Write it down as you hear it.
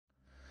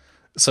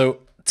So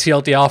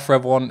TLDR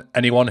for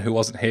anyone who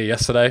wasn't here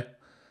yesterday.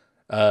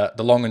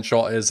 The long and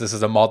short is this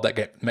is a mod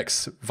that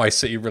makes Vice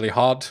City really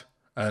hard,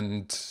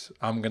 and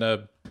I'm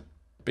gonna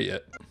beat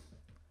it,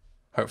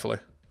 hopefully.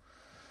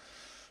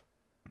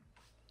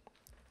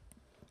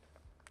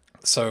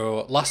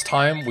 So last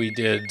time we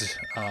did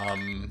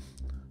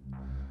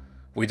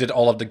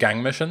all of the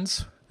gang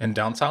missions in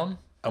downtown,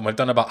 and we've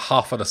done about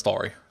half of the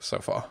story so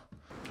far.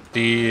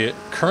 The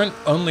current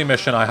only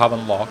mission I have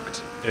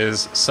unlocked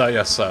is Sir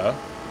Yes Sir,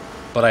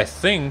 but I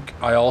think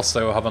I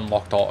also have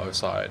unlocked Auto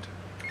Side.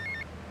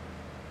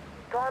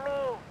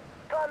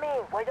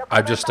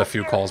 I'm just a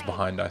few calls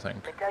behind, I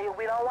think.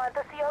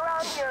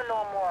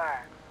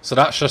 So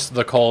that's just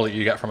the call that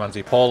you get from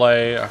Auntie Pole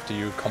after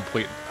you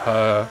complete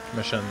her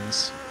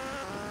missions.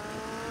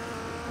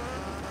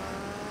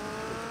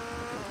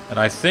 And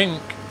I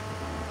think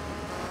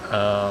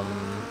the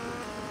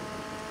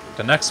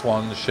next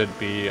one should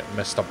be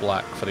Mr.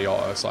 Black for the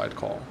Auto Side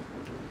call.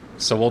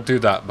 So we'll do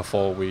that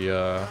before we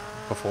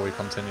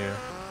continue.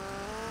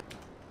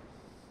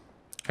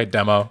 Hey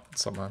demo,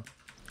 what's up, man?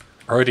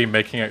 Already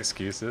making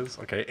excuses.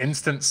 Okay,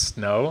 instant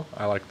snow.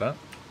 I like that.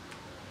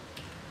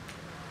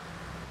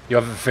 You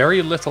have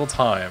very little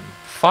time.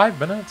 5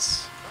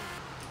 minutes?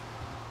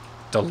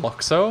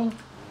 Deluxo?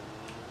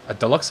 A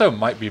Deluxo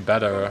might be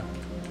better,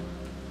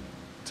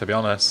 to be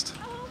honest,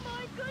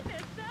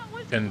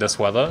 in this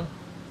weather.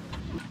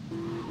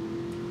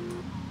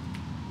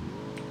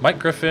 Mike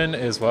Griffin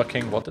is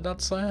working, what did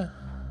that say?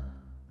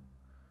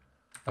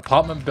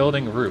 Apartment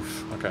building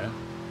roof, okay.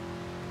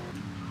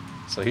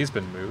 So he's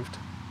been moved.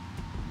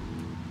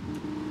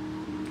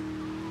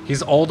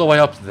 He's all the way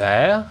up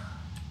there?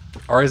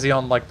 Or is he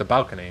on, like, the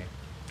balcony?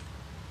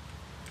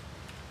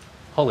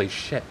 Holy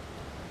shit.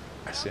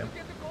 I see him.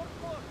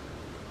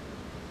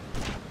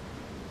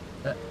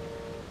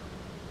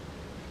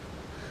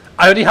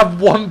 I only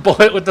have one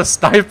bullet with the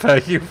sniper,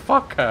 you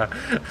fucker.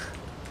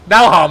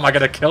 Now how am I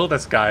gonna kill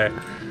this guy?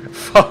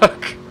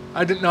 Fuck.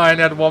 I didn't know I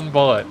only had one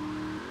bullet.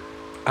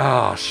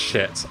 Oh,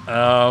 shit.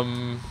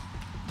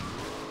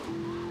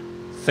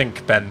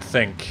 Think, Ben,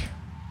 think.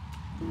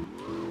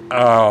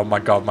 Oh my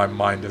god, my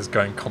mind is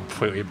going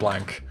completely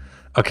blank.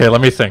 Okay,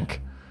 let me think.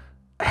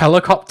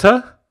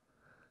 Helicopter?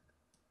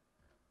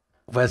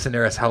 Where's the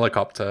nearest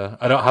helicopter?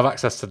 I don't have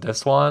access to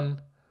this one.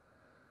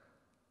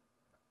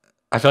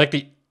 I feel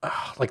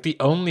like the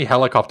only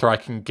helicopter I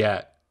can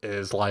get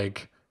is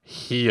like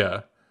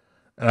here.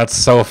 And that's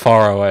so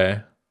far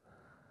away.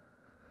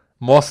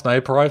 More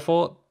sniper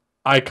rifle?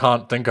 I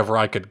can't think of where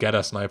I could get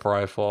a sniper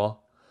rifle.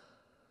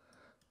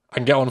 I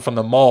can get one from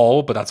the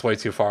mall, but that's way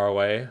too far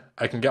away.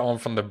 I can get one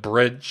from the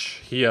bridge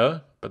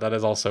here, but that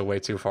is also way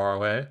too far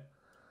away.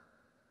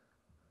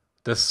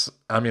 This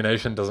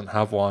ammunition doesn't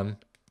have one.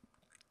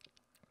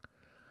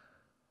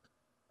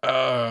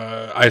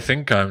 I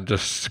think I'm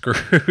just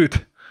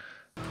screwed.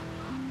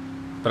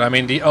 But I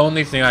mean, the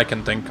only thing I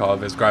can think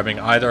of is grabbing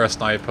either a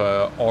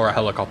sniper or a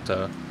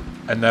helicopter.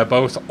 And they're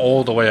both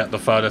all the way at the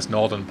furthest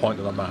northern point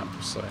of the map,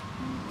 so...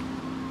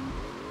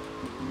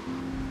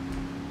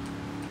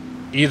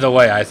 Either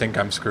way, I think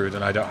I'm screwed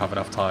and I don't have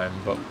enough time,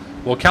 but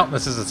we'll count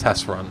this as a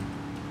test run.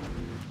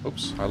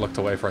 Oops, I looked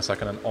away for a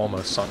second and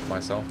almost sunk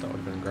myself. That would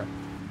have been great.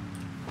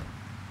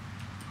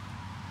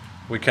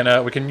 We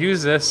can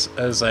use this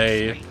as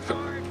a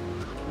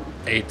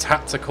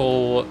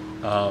tactical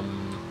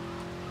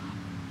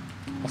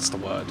what's the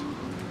word?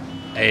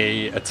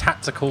 A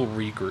tactical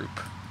regroup.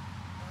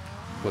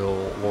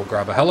 We'll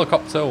grab a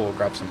helicopter. We'll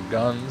grab some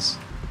guns.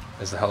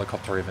 Is the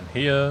helicopter even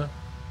here?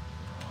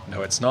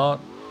 No, it's not.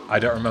 I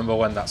don't remember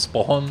when that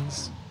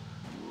spawns.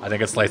 I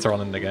think it's later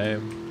on in the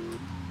game.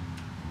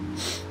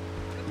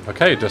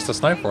 Okay, just a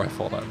sniper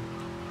rifle then.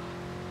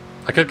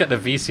 I could get the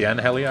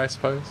VCN heli, I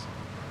suppose.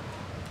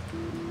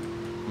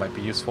 Might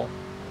be useful.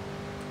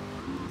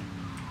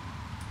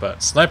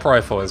 But sniper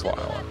rifle is what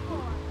I want.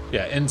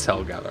 Yeah,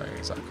 intel gathering,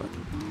 exactly.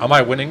 Am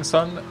I winning,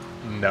 son?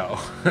 No.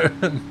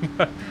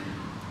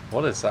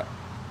 What is that?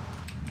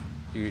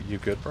 You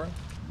good, bro?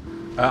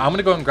 I'm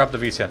gonna go and grab the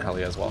VCN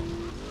heli as well.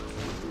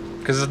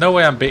 Because there's no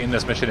way I'm beating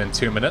this mission in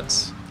 2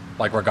 minutes.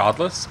 Like,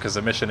 regardless, because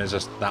the mission is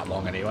just that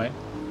long anyway.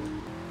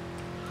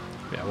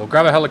 Yeah, we'll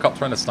grab a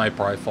helicopter and a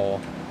sniper rifle.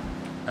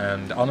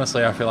 And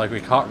honestly, I feel like we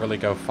can't really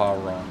go far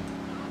wrong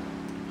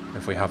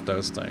if we have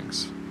those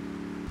things.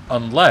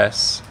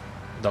 Unless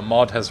the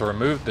mod has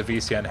removed the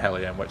VCN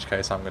heli, in which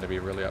case I'm going to be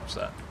really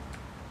upset.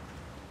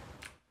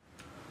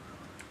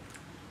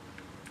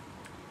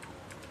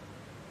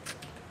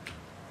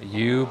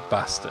 You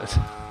bastard.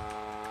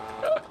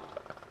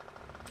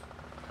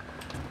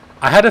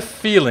 I had a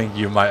feeling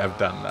you might have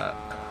done that.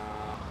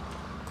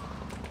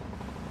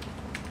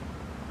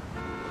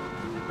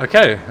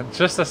 Okay,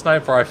 just a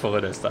sniper rifle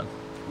it is then.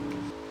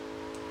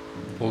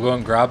 We'll go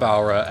and grab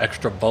our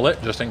extra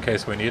bullet just in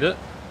case we need it.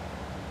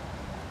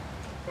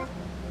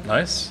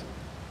 Nice.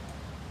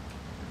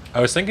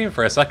 I was thinking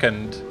for a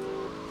second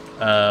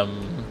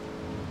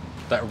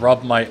that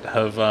Rob might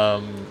have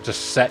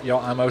just set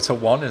your ammo to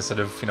 1 instead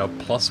of, you know,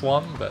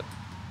 +1, but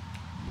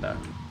no,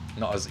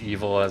 not as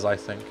evil as I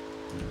think.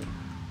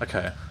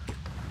 Okay.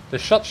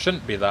 This shot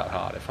shouldn't be that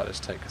hard if I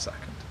just take a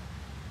second.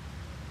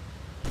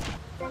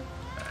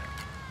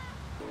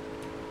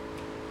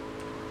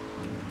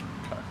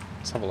 Okay,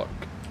 let's have a look.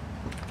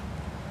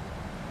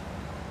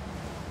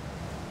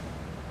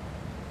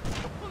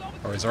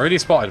 Oh, he's already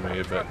spotted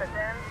me, but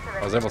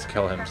I was able to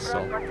kill him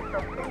still.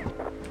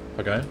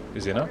 Okay,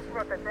 easy enough.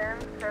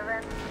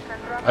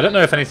 I don't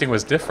know if anything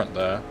was different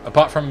there,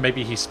 apart from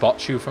maybe he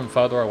spots you from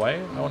further away,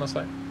 I want to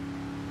say.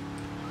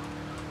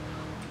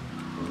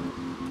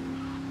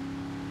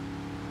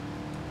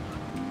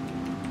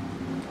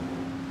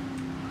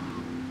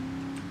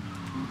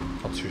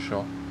 Not too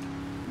sure.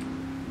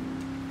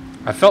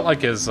 I felt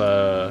like his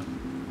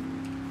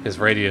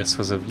radius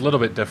was a little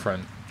bit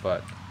different,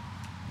 but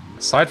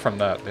aside from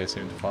that, they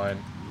seemed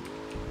fine.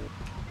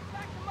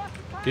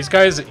 These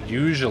guys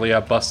usually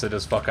are busted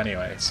as fuck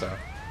anyway, so.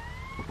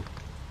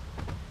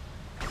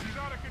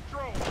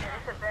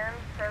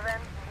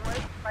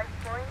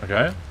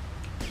 Okay.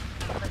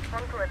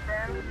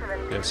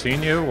 They've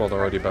seen you, well they're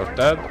already both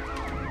dead.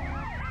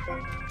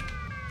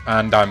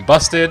 And I'm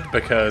busted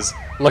because,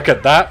 look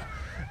at that.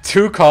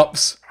 2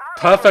 cops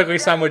perfectly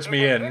sandwich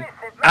me in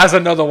as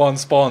another one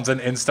spawns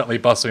and instantly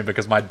busts me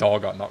because my door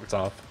got knocked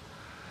off.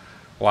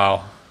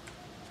 Wow.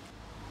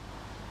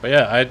 But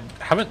yeah, I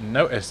haven't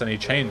noticed any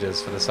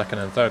changes for the second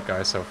and third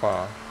guy so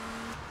far.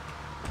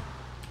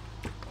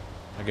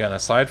 Again,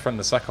 aside from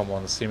the second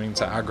one seeming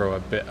to aggro a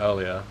bit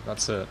earlier,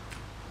 that's it.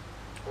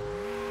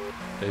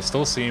 They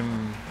still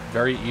seem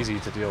very easy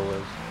to deal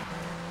with.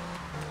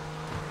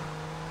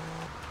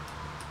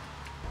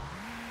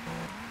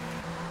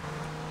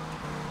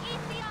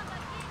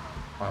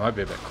 I might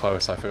be a bit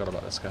close, I forgot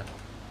about this guy.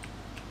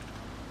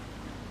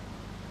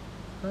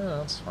 Oh,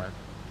 that's fine.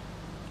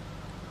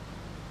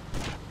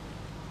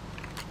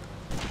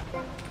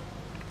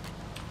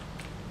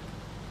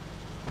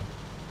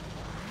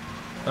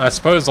 I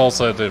suppose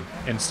also the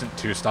instant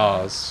 2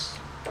 stars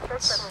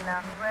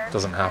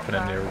doesn't happen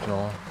in the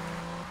original.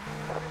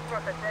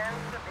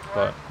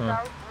 But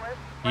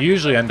you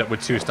usually end up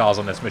with 2 stars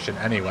on this mission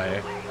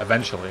anyway,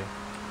 eventually.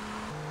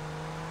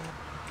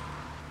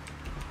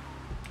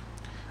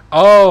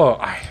 Oh,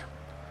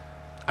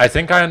 I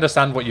think I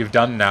understand what you've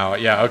done now.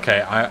 Yeah,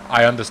 okay,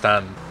 I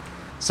understand.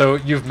 So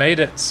you've made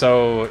it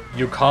so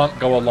you can't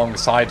go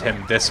alongside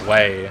him this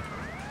way,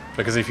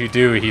 because if you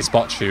do, he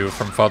spots you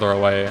from further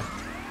away.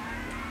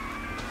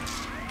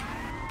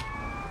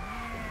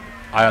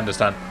 I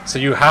understand. So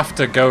you have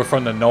to go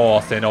from the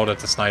north in order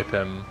to snipe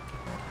him.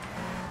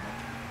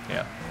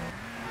 Yeah.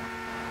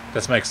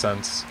 This makes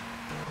sense.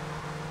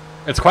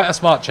 It's quite a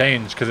smart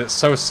change because it's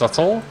so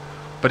subtle,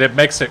 but it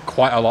makes it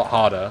quite a lot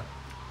harder.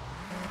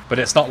 But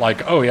it's not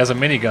like, oh, he has a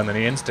minigun and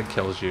he instant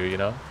kills you, you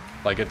know?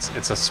 Like,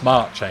 it's a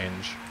smart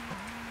change.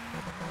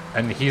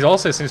 And he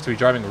also seems to be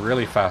driving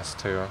really fast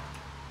too,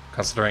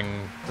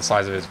 considering the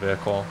size of his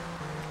vehicle.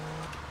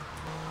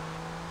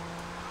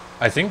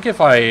 I think if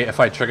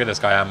I trigger this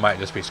guy, I might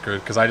just be screwed,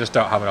 because I just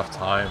don't have enough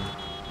time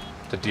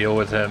to deal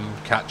with him,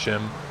 catch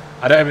him.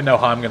 I don't even know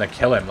how I'm going to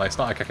kill him. Like, it's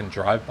not like I can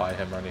drive by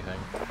him or anything.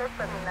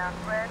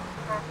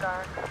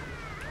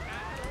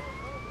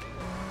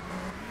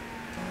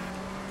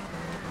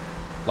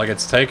 Like,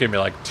 it's taken me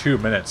like 2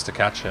 minutes to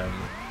catch him,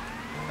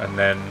 and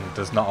then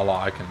there's not a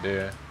lot I can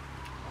do.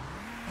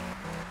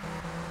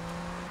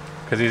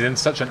 Because he's in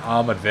such an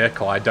armored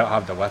vehicle, I don't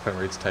have the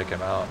weaponry to take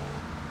him out.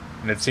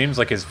 And it seems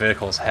like his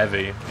vehicle's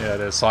heavy. Yeah,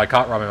 it is. So I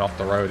can't run him off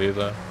the road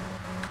either.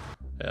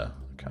 Yeah,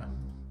 okay.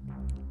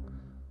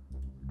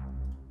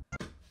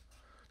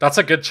 That's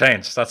a good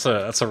change. That's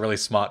a really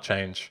smart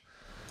change.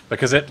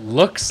 Because it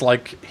looks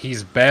like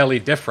he's barely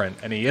different,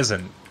 and he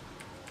isn't.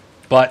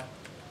 But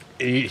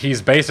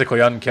he's basically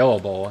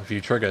unkillable if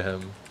you trigger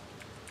him.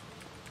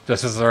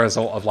 Just as a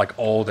result of like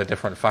all the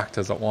different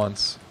factors at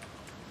once.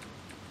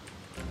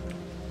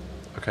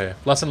 Okay,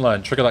 lesson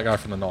learned. Trigger that guy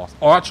from the north.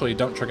 Or actually,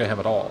 don't trigger him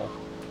at all.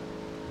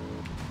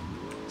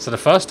 So the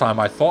first time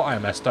I thought I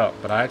messed up,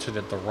 but I actually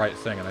did the right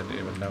thing and I didn't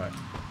even know it.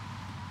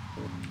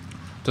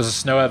 Does the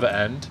snow ever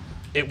end?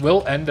 It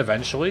will end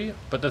eventually,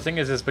 but the thing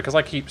is because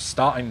I keep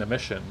starting the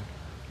mission,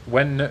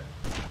 when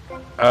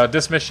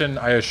this mission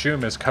I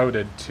assume is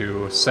coded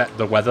to set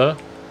the weather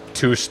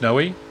to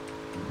snowy,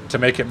 to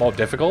make it more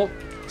difficult.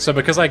 So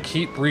because I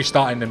keep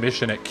restarting the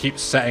mission, it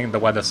keeps setting the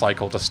weather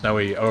cycle to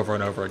snowy over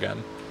and over again,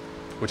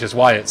 which is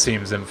why it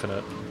seems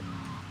infinite.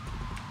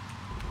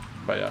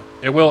 But yeah,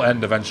 it will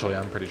end eventually,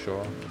 I'm pretty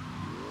sure.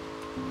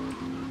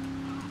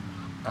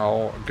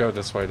 I'll go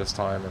this way this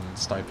time and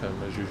snipe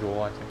him as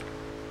usual, I think.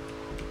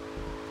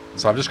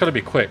 So I've just got to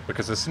be quick,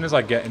 because as soon as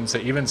I get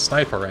into even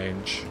sniper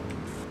range,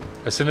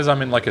 as soon as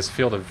I'm in like his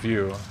field of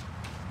view,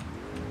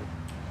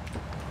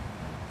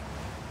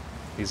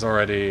 he's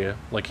already,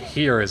 like,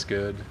 here is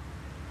good.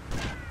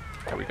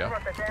 There we go.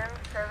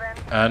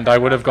 And I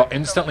would have got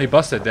instantly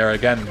busted there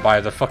again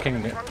by the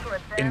fucking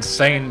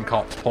insane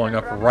cops pulling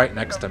up right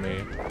next to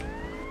me.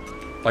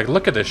 Like,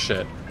 look at this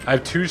shit. I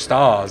have 2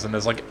 stars and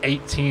there's like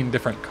 18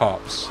 different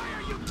cops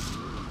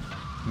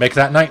Make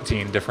that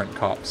 19 different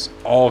cops,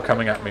 all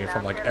coming at me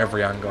from like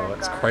every angle.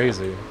 It's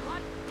crazy.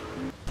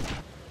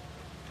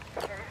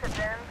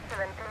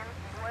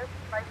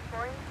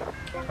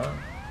 Huh.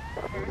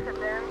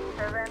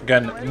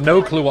 Again,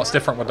 no clue what's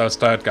different with those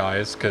third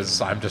guys,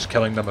 because I'm just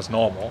killing them as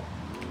normal.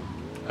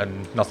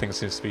 And nothing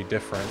seems to be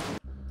different.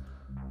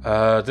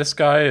 This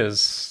guy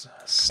is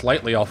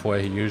slightly off where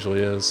he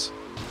usually is.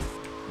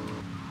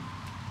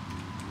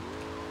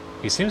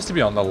 He seems to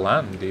be on the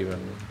land,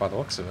 even, by the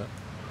looks of it.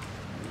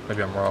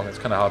 Maybe I'm wrong, it's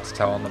kind of hard to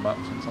tell on the map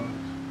sometimes.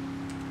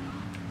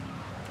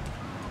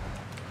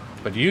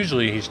 But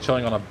usually he's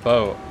chilling on a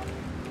boat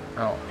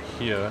out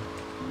here.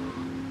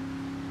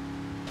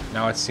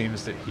 Now it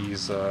seems that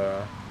he's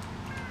on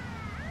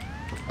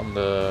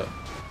the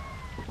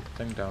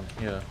thing down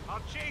here.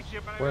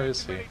 Where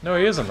is he? No,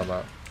 he is on the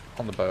boat.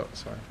 On the boat,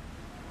 sorry.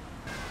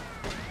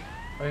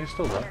 Oh, he's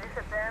still there.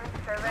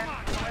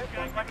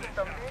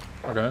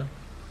 Okay.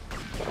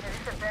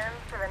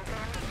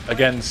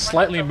 Again,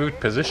 slightly moot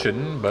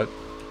position, but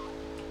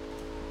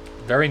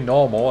very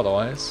normal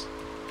otherwise.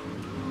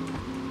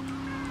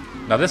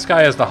 Now this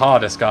guy is the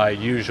hardest guy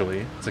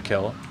usually to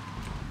kill,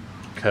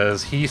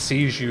 because he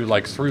sees you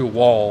like through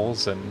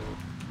walls, and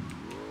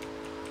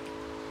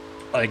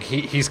like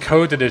he's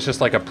coded as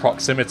just like a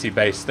proximity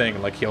based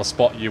thing. Like he'll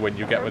spot you when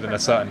you get within a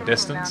certain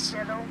distance,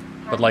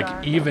 but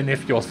like even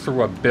if you're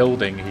through a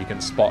building he can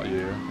spot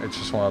you. It's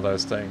just one of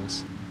those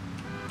things.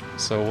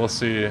 So we'll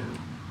see.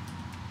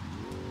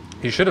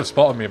 He should have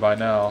spotted me by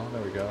now.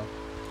 There we go.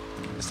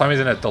 This time he's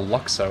in a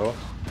Deluxo,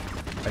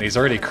 and he's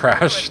already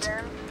crashed.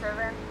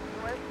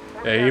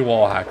 Yeah, he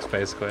wall hacks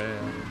basically.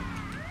 Yeah.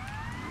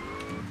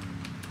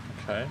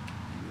 Okay.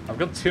 I've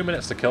got 2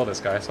 minutes to kill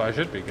this guy, so I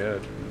should be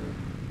good.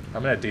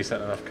 I'm in a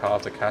decent enough car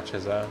to catch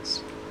his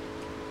ass.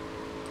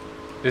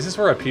 This is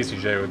where a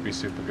PCJ would be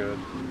super good.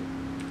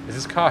 Is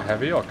this car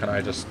heavy, or can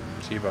I just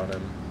T-bone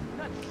him?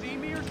 I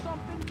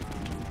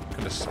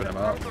can just spin him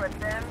out.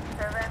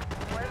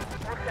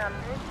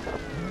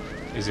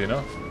 Easy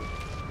enough.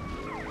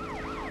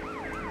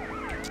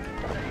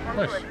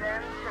 Nice.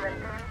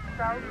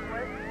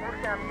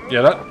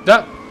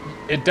 Yeah,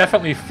 it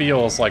definitely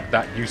feels like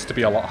that used to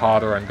be a lot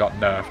harder and got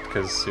nerfed,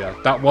 because yeah,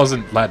 that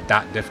wasn't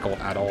that difficult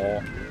at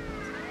all.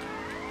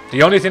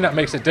 The only thing that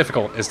makes it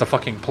difficult is the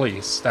fucking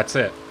police. That's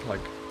it.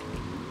 Like,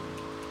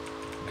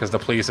 because the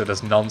police are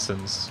just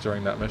nonsense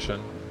during that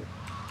mission.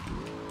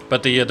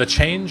 But the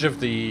change of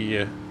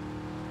the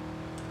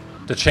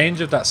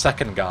change of that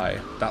second guy,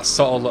 that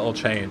subtle little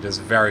change, is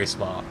very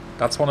smart.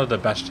 That's one of the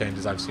best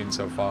changes I've seen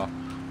so far.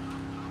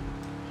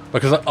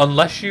 Because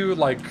unless you're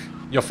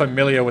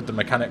familiar with the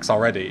mechanics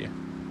already,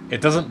 it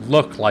doesn't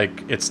look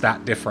like it's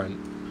that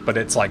different. But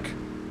it's like,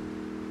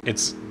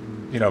 it's,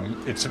 you know,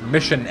 it's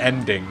mission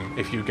ending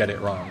if you get it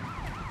wrong.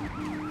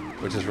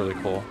 Which is really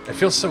cool. It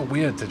feels so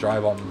weird to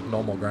drive on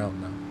normal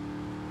ground now.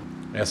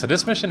 Yeah, so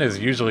this mission is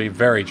usually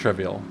very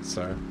trivial,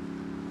 so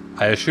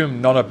I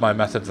assume none of my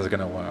methods are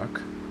gonna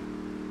work.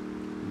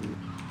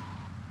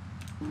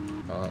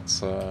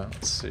 Let's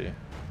see.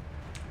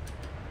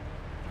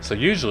 So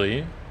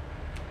usually,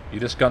 you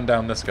just gun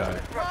down this guy.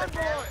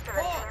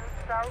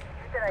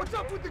 What's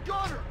up with the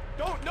gunner?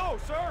 Don't know,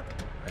 sir.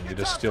 And you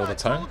just steal the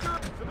tank.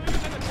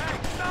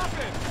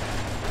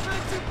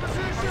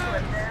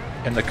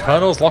 In the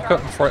Colonel's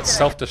lockup before it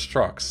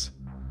self-destructs.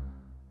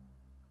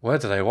 Where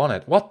do they want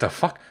it? What the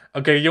fuck?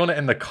 Okay, you want it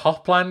in the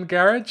Copland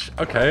garage?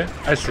 Okay,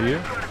 I see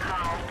you.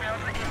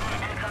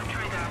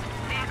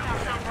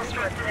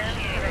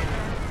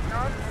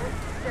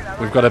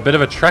 We've got a bit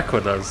of a trek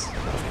with us.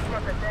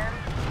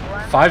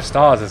 5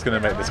 stars is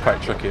going to make this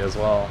quite tricky as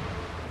well.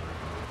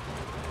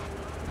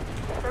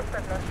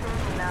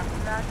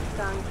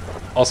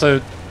 Also,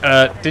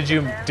 did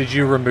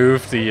you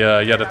remove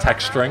the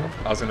text string?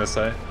 I was going to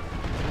say.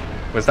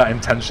 Was that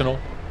intentional?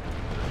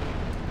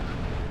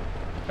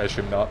 I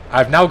assume not.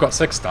 I've now got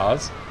 6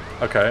 stars.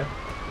 Okay.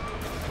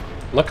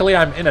 Luckily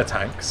I'm in a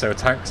tank, so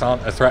tanks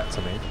aren't a threat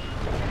to me.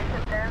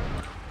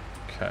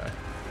 Okay.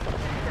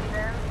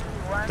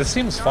 This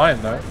seems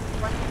fine though.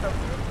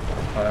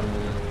 I'm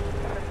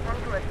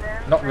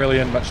not really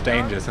in much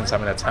danger since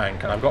I'm in a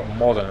tank, and I've got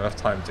more than enough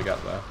time to get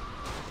there.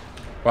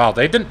 Wow,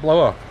 they didn't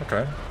blow up.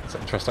 Okay, that's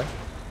interesting.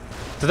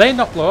 Do they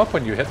not blow up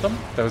when you hit them?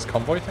 Those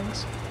convoy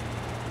things?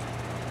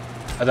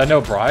 Are there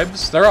no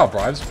bribes? There are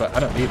bribes, but I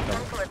don't need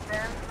them.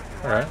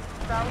 Alright.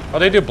 Oh,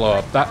 they do blow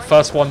up. That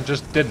first one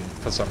just didn't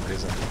for some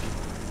reason.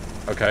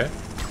 Okay.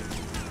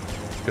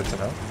 Good to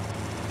know.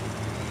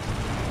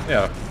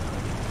 Yeah.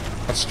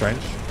 That's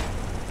strange.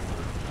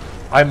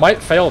 I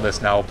might fail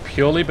this now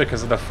purely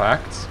because of the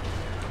fact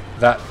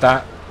that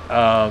that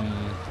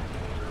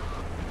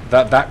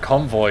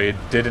convoy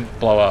didn't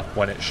blow up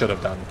when it should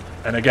have done.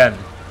 And again,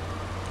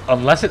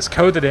 unless it's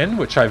coded in,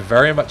 which I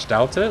very much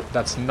doubt it,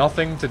 that's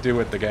nothing to do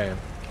with the game.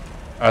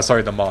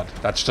 Sorry, the mod.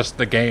 That's just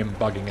the game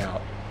bugging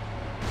out.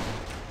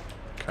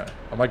 Okay,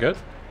 am I good?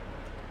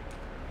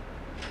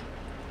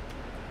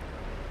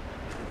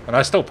 And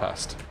I still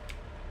passed.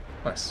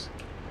 Nice.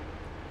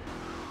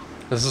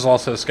 This is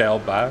also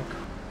scaled back.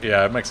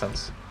 Yeah, it makes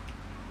sense.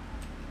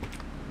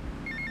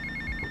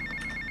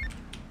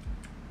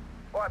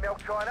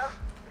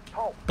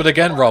 But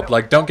again, Rob,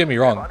 like, don't get me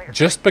wrong.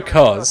 Just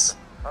because,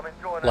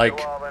 like,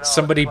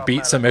 somebody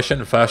beats a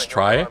mission first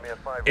try,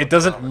 it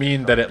doesn't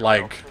mean that it,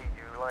 like,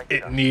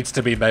 it needs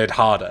to be made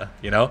harder,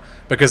 you know?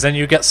 Because then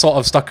you get sort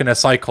of stuck in a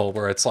cycle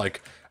where it's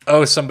like,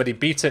 oh, somebody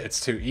beat it, it's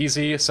too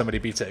easy. Somebody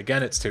beats it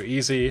again, it's too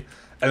easy.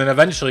 And then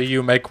eventually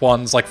you make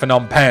ones like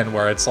Phnom Penh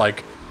where it's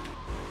like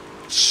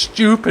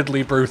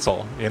stupidly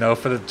brutal, you know,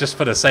 just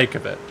for the sake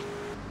of it.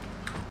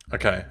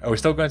 Okay, are we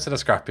still going to the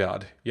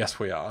scrapyard? Yes,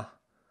 we are.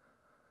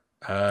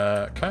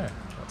 Okay,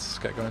 let's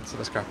get going to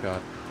the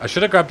scrapyard. I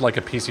should have grabbed like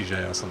a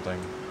PCJ or something.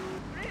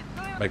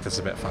 Make this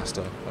a bit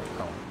faster. But,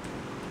 oh.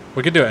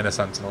 We could do it in a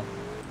Sentinel.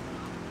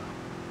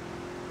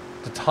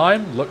 The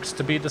time looks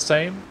to be the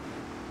same.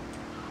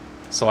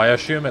 So I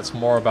assume it's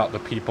more about the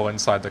people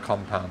inside the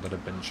compound that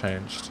have been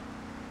changed.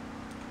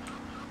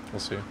 We'll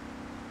see.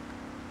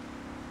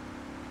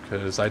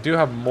 Because I do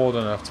have more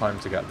than enough time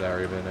to get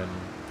there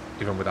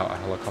even without a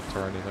helicopter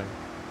or anything.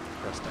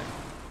 Interesting.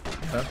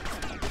 Yeah.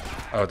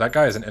 Oh, that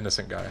guy is an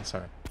innocent guy,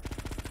 sorry.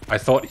 I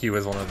thought he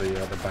was one of the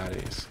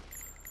baddies.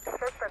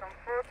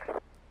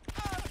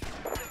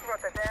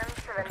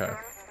 Okay.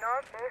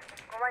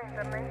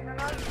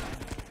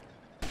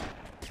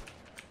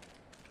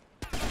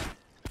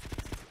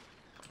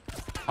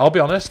 I'll be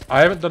honest,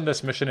 I haven't done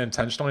this mission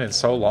intentionally in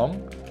so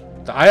long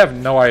that I have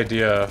no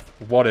idea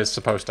what is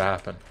supposed to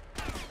happen.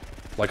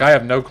 Like, I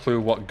have no clue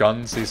what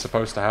guns he's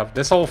supposed to have.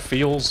 This all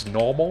feels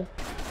normal.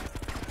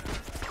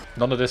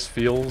 None of this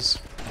feels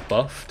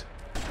buffed.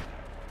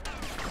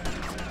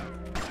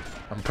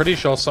 I'm pretty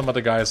sure some of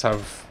the guys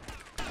have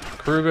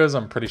Krugers.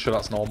 I'm pretty sure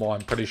that's normal.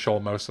 I'm pretty sure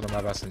most of them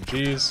have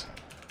SMGs.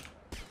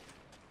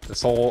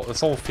 This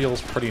all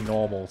feels pretty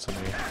normal to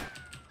me. Yeah.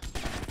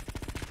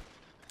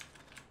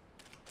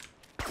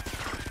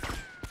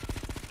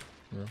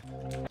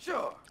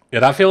 Sure. Yeah,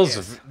 that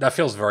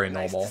feels very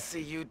normal. Nice to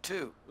see you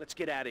too. Let's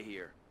get out of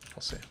here.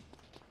 We'll see.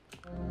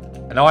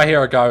 And now I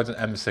hear a guy with an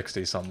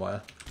M60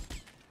 somewhere.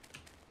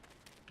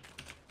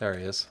 There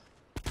he is.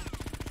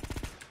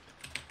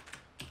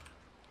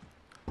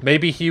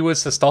 Maybe he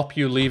was to stop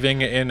you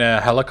leaving in a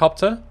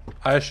helicopter,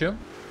 I assume?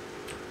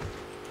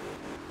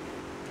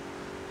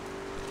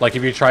 Like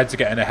if you tried to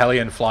get in a heli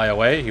and fly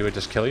away, he would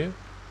just kill you?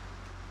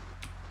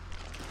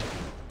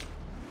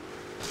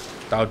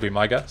 That would be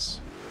my guess.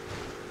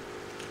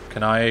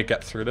 Can I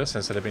get through this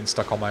instead of being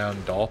stuck on my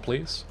own door,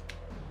 please?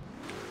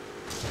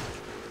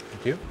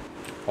 Thank you.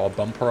 Or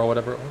bumper or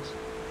whatever it was.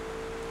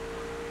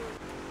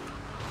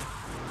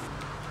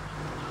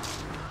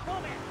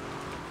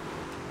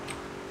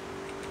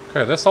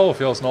 Okay, this all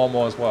feels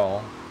normal as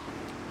well.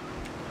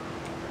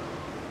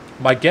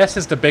 My guess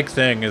is the big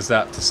thing is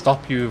that to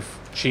stop you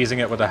cheesing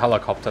it with a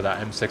helicopter, that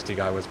M60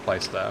 guy was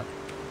placed there.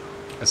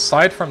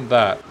 Aside from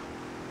that,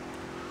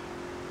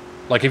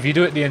 like if you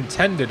do it the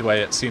intended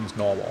way, it seems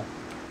normal.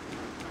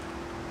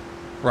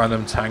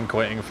 Random tank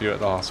waiting for you at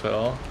the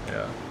hospital.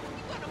 Yeah.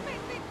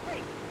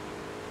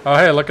 Oh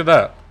hey, look at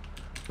that.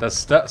 There's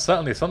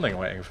certainly something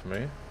waiting for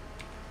me.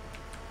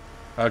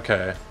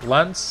 Okay,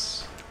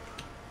 Lance,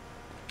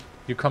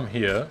 you come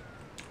here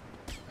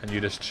and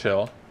you just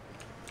chill.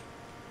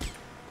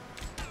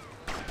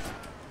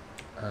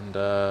 And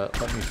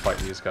let me fight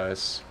these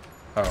guys.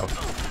 Oh.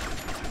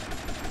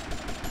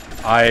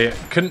 I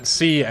couldn't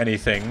see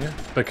anything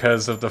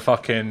because of the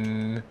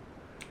fucking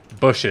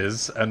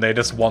bushes, and they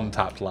just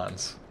one-tapped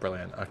Lance.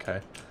 Brilliant,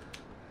 okay.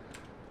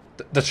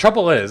 The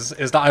trouble is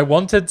that I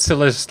wanted to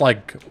just,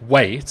 like,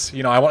 wait.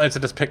 You know, I wanted to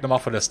just pick them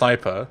off with a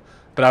sniper,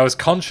 but I was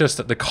conscious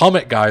that the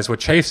Comet guys were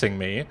chasing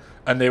me,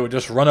 and they would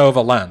just run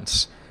over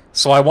Lance.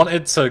 So I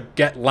wanted to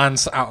get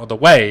Lance out of the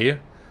way,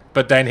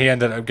 but then he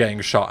ended up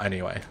getting shot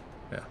anyway.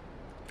 Yeah.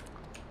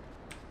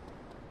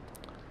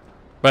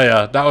 But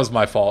yeah, that was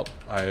my fault.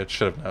 I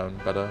should have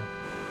known better.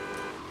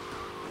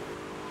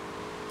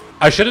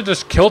 I should have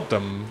just killed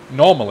them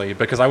normally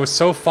because I was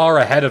so far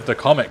ahead of the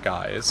Comet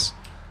guys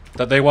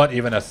that they weren't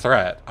even a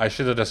threat. I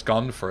should have just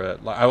gone for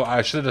it. Like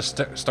I should have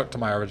just stuck to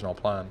my original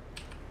plan.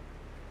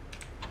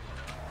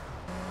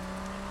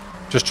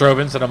 Just drove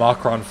into the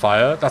marker on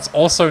fire. That's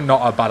also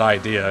not a bad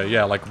idea.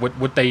 Yeah, like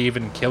would they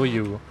even kill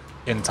you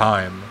in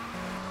time?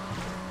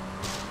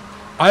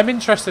 I'm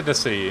interested to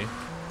see,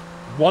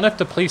 one, if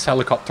the police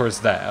helicopter is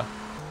there,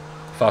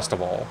 first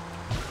of all.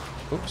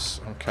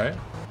 Oops, okay.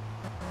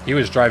 He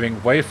was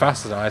driving way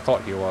faster than I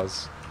thought he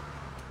was.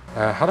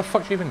 How the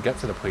fuck do you even get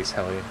to the police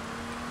heli?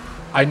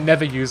 I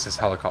never use this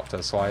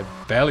helicopter, so I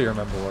barely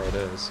remember where it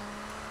is.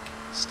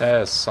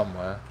 Stairs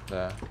somewhere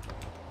there.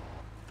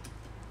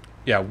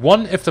 Yeah,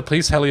 one, if the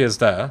police heli is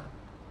there.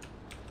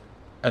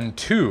 And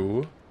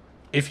two,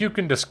 if you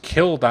can just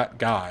kill that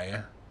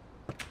guy,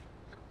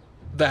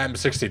 the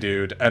M60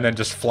 dude, and then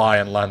just fly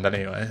and land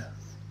anyway.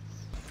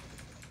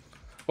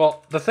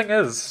 Well, the thing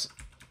is,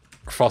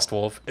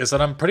 Frostwolf, is that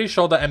I'm pretty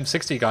sure the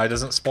M60 guy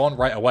doesn't spawn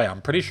right away.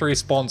 I'm pretty sure he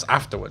spawns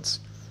afterwards.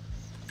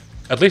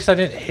 At least I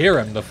didn't hear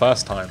him the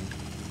first time.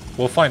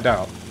 We'll find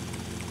out.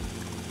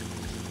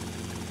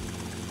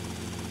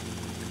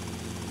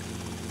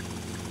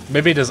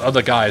 Maybe there's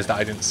other guys that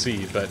I didn't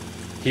see, but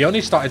He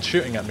only started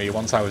shooting at me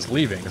once I was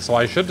leaving, so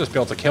I should just be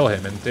able to kill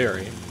him in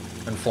theory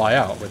and fly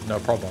out with no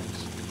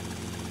problems.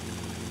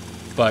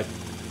 But,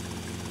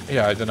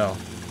 yeah, I don't know.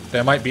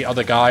 There might be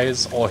other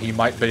guys, or he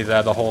might be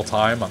there the whole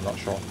time, I'm not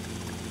sure.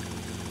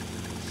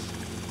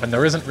 And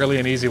there isn't really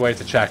an easy way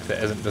to check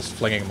that isn't just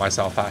flinging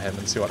myself at him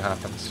and see what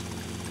happens.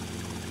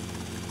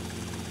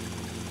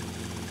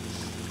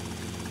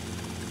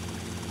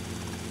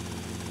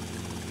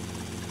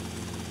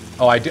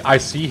 Oh, I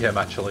see him,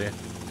 actually.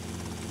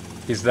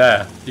 He's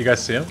there. You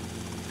guys see him?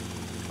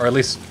 Or at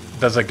least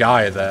there's a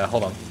guy there.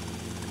 Hold on.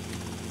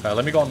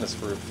 Let me go on this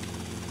roof.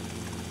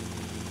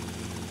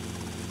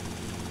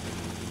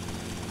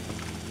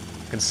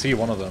 I can see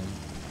one of them.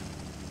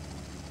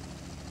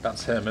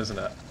 That's him, isn't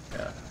it?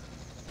 Yeah.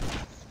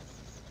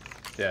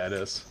 Yeah, it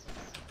is.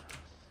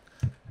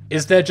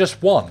 Is there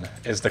just one,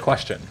 is the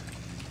question.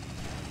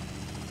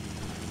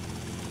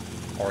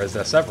 Or is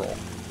there several?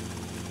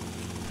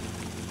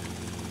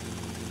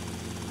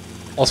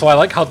 Also, I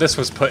like how this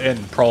was put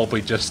in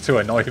probably just to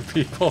annoy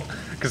people,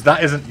 because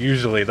that isn't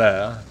usually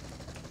there.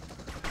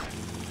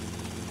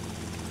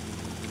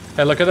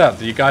 Hey, look at that.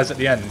 The guys at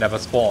the end never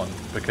spawn,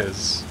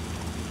 because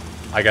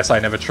I guess I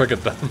never triggered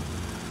them.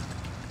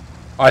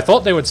 I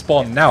thought they would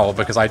spawn now,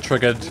 because I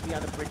triggered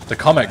the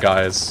comet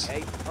guys.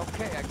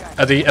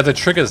 Are the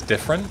triggers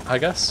different, I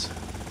guess?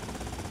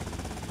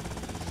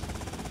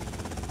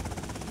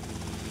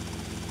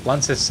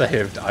 Lance is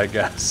saved, I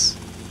guess.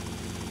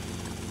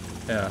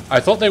 Yeah, I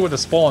thought they would have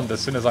spawned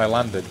as soon as I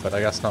landed, but I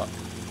guess not.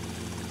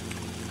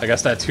 I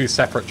guess they're two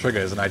separate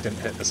triggers and I didn't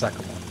hit the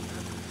second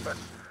one.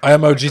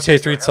 IMO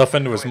GTA 3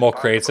 Toughened was more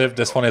creative.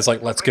 This one is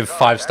like, let's give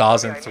 5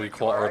 stars in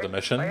 3/4 of the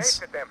missions.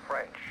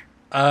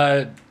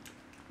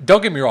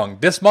 Don't get me wrong,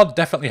 this mod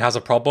definitely has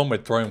a problem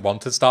with throwing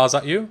wanted stars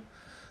at you.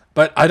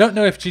 But I don't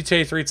know if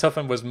GTA 3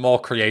 Toughened was more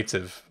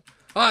creative.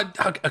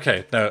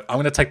 Okay, no, I'm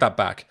going to take that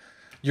back.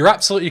 You're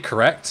absolutely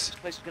correct,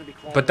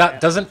 but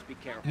that doesn't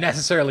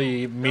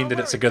necessarily mean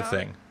that it's a good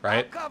thing,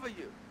 right?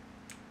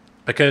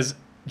 Because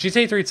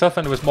GTA 3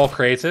 Toughened was more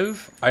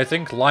creative. I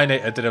think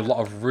Lineator did a lot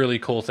of really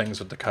cool things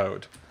with the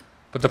code.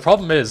 But the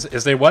problem is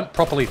they weren't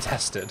properly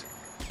tested.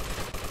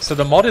 So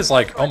the mod is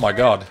like, oh my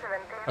god,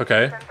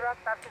 okay.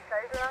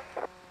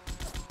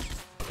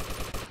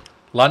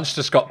 Lance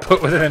just got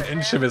put within an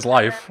inch of his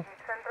life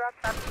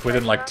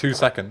within like 2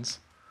 seconds.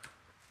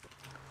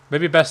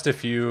 Maybe best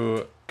if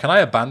you... Can I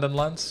abandon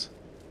Lance?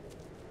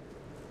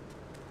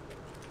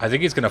 I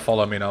think he's going to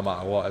follow me no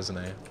matter what,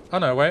 isn't he? Oh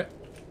no, wait.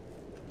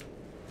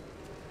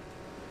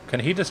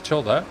 Can he just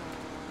chill there?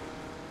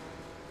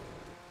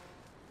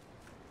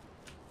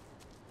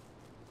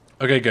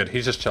 Okay, good.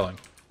 He's just chilling.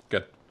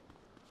 Good.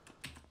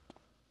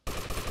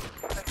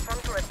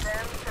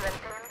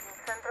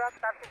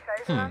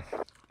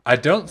 I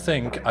don't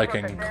think I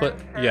can clip...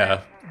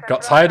 Yeah.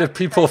 Got tired of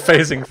people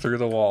phasing through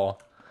the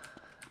wall.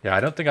 Yeah, I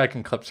don't think I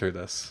can clip through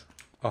this.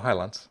 Oh, hi,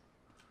 Lance.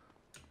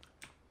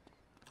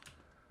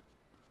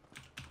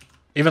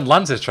 Even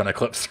Lance is trying to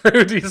clip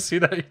through. Do you see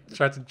that? He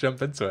tried to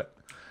jump into it.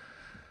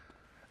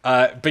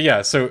 But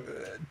yeah, so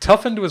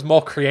Toughened was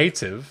more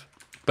creative,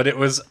 but it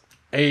was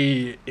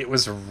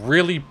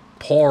really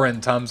poor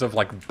in terms of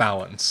like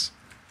balance.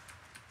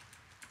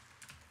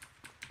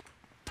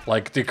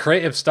 Like the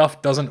creative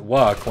stuff doesn't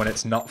work when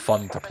it's not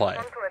fun to play.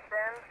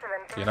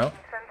 You know?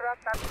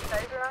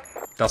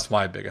 That's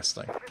my biggest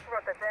thing.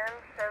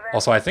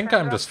 Also, I think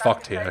I'm just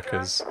fucked here,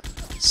 because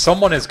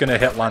someone is going to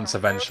hit Lance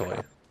eventually.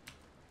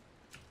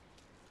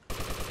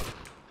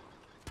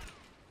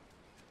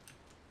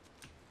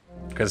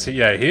 Because,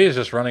 he is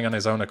just running on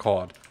his own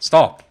accord.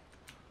 Stop!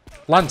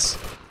 Lance!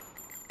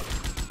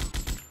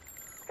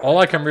 All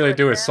I can really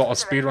do is sort of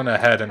speedrun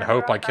ahead and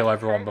hope I kill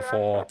everyone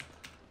before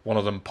one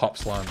of them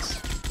pops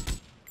Lance.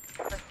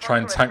 Try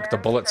and tank the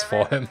bullets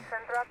for him.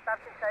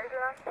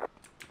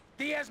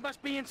 Diaz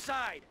must be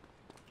inside.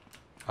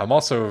 I'm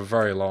also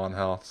very low on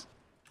health.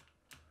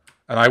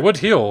 And I would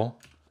heal,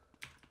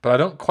 but I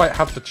don't quite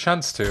have the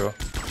chance to.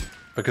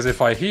 Because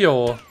if I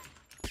heal,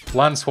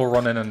 Lance will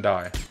run in and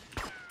die.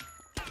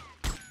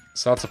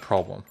 So that's a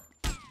problem.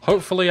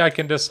 Hopefully I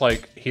can just,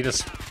 like, he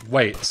just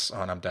waits.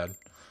 Oh, and I'm dead.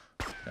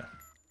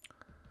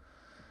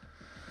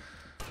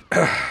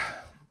 Yeah.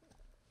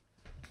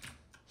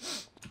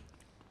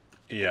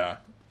 Yeah.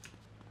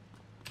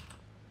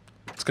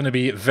 It's going to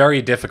be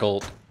very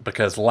difficult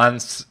because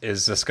Lance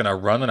is just going to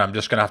run and I'm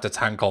just going to have to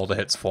tank all the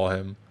hits for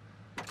him.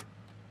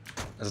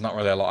 There's not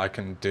really a lot I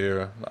can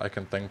do that I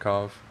can think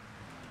of.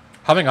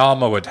 Having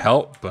armor would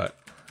help, but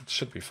it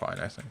should be fine,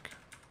 I think.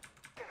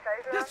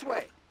 This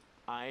way.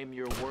 I'm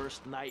your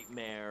worst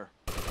nightmare.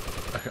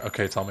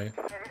 Okay, Tommy.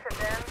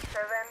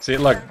 See,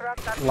 look,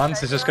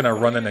 Lance is just going to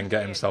run in and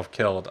get himself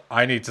killed.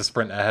 I need to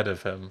sprint ahead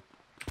of him.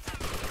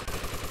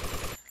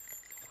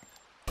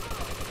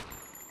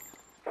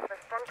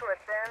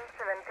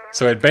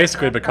 So it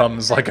basically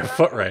becomes like a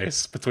foot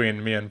race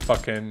between me and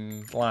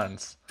fucking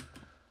Lance.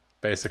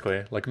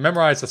 Basically. Like,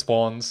 memorize the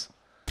spawns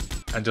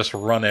and just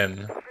run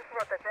in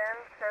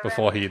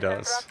before he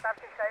does.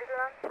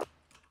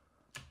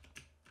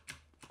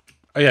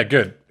 Oh yeah,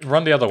 good.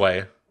 Run the other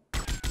way.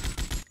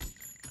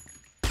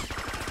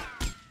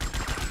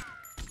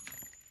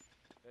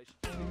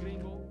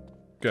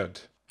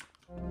 Good.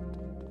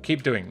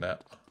 Keep doing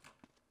that.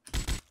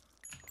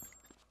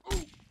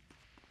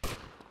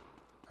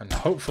 And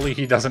hopefully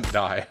he doesn't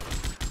die.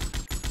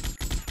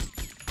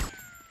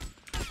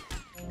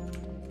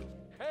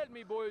 Help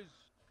me, boys.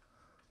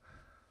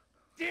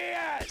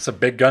 Diaz! It's a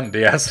big gun,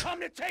 Diaz.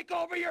 Come to take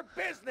over your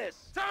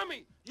business!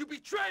 Tommy, you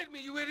betrayed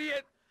me, you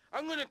idiot!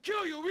 I'm gonna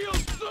kill you real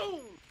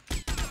soon!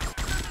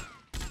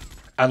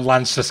 And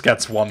Lance just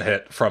gets one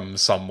hit from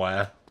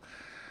somewhere.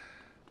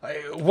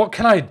 What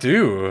can I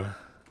do?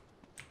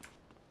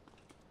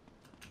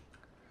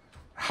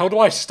 How do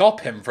I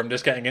stop him from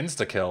just getting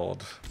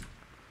insta-killed?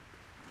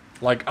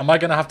 Like, am I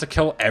gonna have to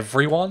kill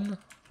everyone?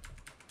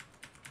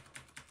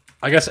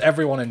 I guess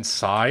everyone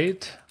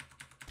inside?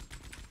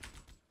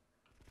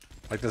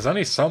 Like, there's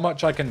only so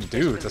much I can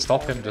do to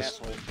stop him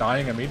just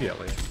dying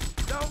immediately.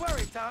 Don't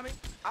worry, Tommy.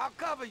 I'll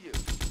cover you.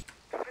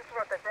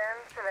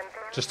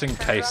 Just in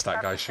case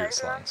that guy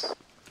shoots Lance.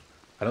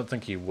 I don't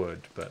think he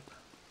would, but...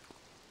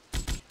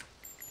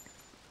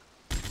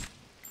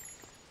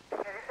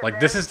 Like,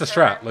 this is the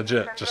strat,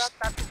 legit. Just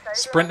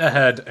sprint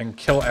ahead and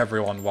kill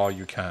everyone while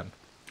you can.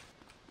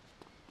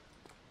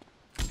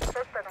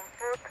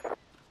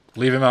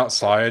 Leave him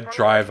outside,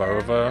 drive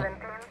over.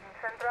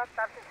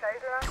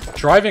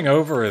 Driving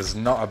over is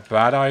not a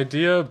bad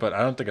idea, but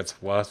I don't think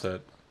it's worth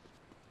it.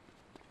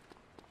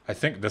 I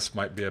think this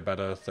might be a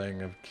better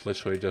thing of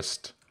literally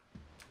just...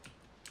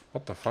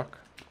 What the fuck?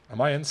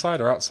 Am I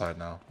inside or outside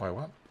now? Wait,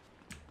 what?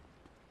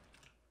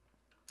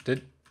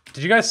 Did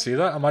you guys see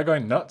that? Am I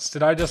going nuts?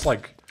 Did I just,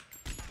 like...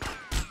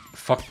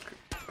 Fuck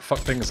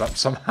things up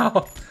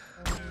somehow?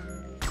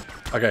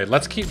 Okay,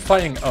 let's keep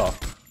fighting up.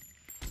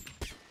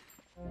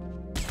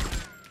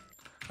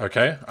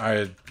 Okay,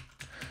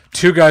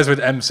 two guys with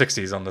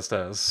M60s on the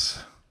stairs.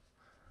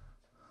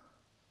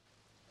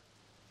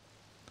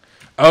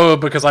 Oh,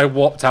 because I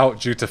warped out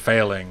due to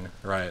failing.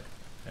 Right,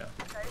 yeah.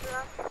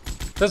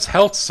 There's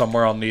health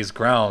somewhere on these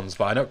grounds,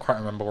 but I don't quite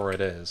remember where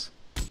it is.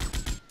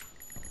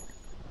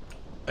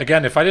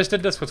 Again, if I just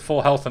did this with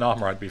full health and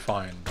armor, I'd be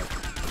fine, but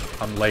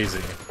I'm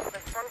lazy.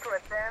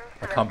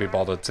 I can't be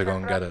bothered to go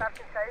and get it.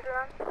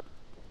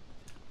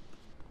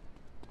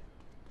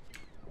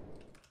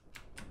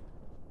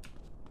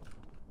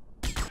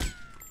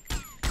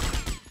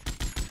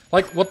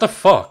 Like, what the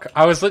fuck?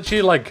 I was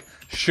literally, like,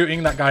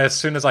 shooting that guy as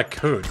soon as I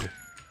could.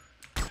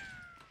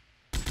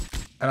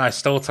 And I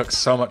still took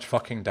so much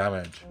fucking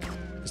damage.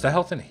 Is there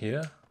health in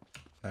here?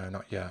 No,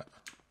 not yet.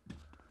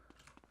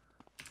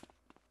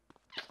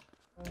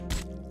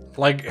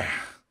 Like...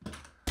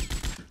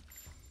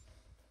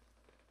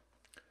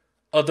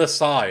 Other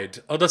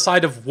side. Other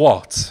side of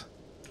what?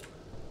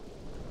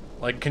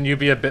 Like, can you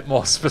be a bit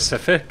more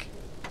specific?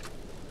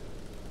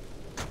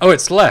 Oh,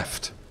 it's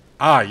left.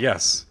 Ah,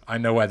 yes. I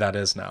know where that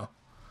is now.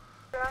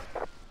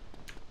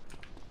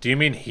 Do you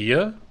mean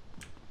here?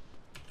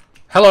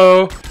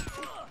 Hello?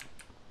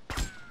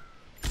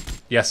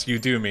 Yes, you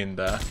do mean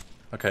there.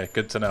 Okay,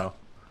 good to know.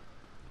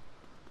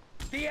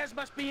 Diaz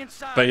must be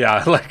inside. But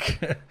yeah,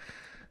 like...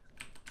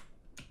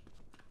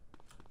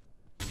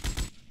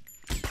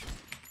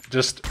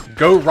 Just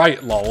go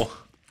right, lol.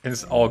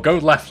 Or go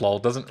left, lol.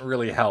 Doesn't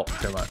really help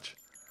too much.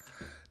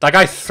 That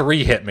guy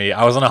 3-hit me.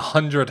 I was on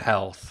 100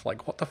 health.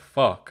 Like, what the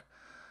fuck?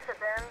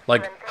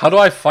 Like, how do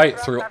I fight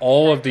through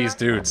all of these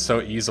dudes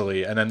so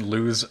easily and then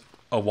lose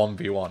a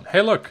 1v1?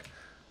 Hey, look.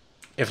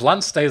 If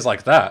Lance stays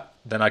like that,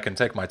 then I can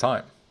take my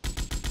time.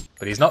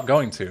 But he's not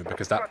going to,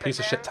 because that piece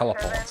of shit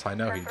teleports. I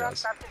know he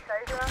does.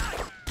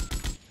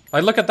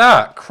 Like, look at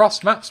that.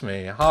 Cross maps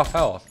me. Half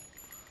health.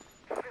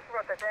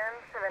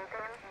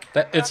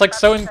 It's like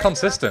so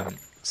inconsistent.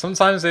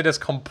 Sometimes they just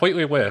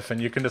completely whiff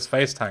and you can just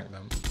face tank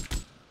them.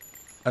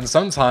 And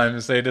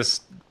sometimes they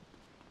just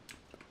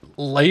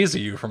laser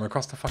you from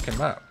across the fucking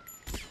map.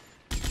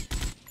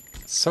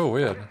 It's so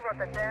weird.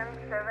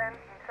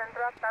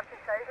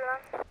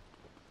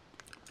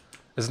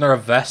 Isn't there a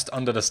vest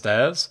under the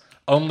stairs?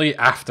 Only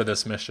after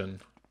this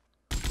mission.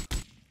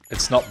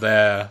 It's not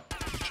there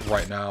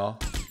right now.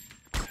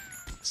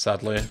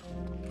 Sadly.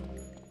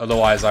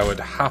 Otherwise I would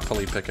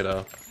happily pick it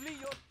up.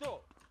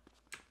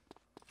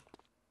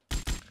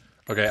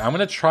 Okay, I'm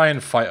gonna try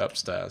and fight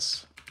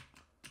upstairs.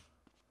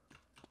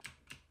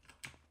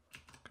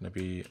 Gonna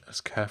be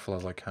as careful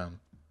as I can.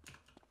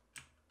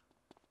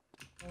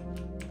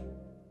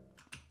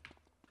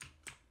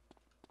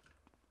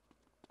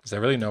 Is there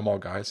really no more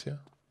guys here?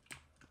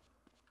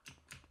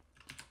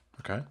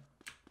 Okay.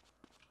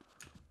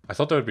 I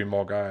thought there would be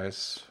more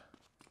guys.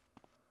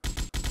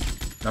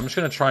 I'm just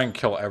gonna try and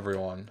kill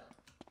everyone.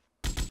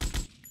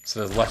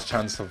 So there's less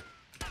chance of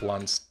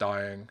Lance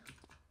dying.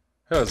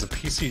 Oh, there's a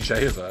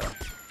PCJ there.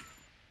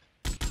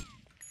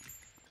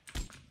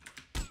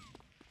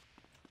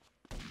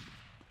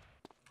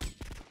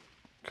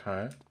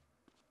 Okay.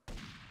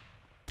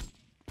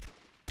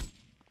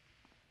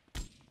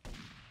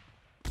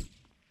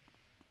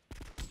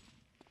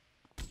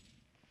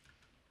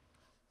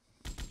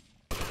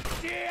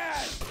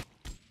 Diaz!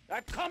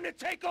 I've come to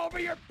take over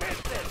your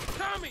business!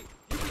 Tommy!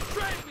 You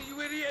betrayed me,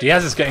 you idiot!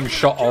 Diaz is getting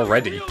shot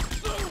already.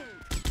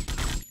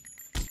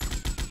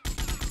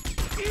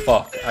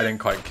 Fuck, I didn't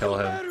quite kill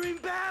him.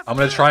 I'm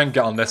gonna try and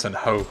get on this and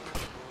hope.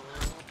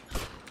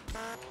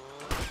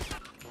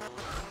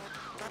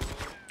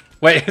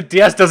 Wait,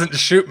 Diaz doesn't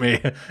shoot me.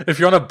 If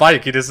you're on a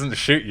bike, he doesn't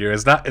shoot you.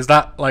 Is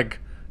that like...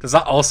 Does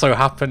that also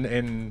happen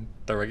in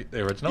the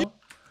original?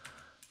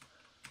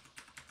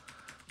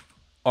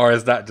 Or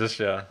is that just,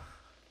 yeah...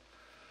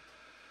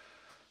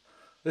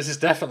 This is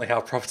definitely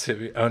how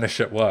property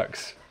ownership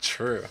works.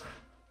 True.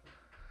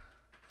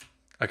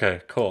 Okay,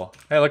 cool.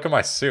 Hey, look at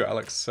my suit. I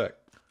look sick.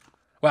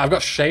 Wait, I've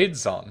got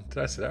shades on. Did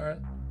I see that right?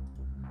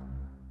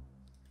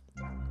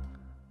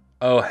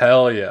 Oh,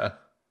 hell yeah.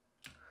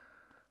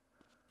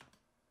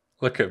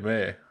 Look at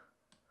me.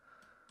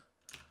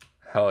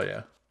 Hell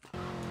yeah.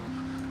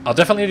 I'll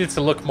definitely need to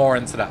look more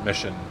into that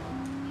mission.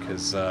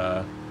 Because,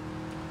 that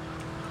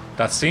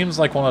seems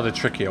like one of the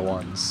trickier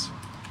ones.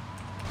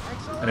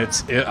 And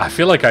I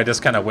feel like I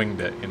just kind of winged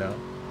it, you know?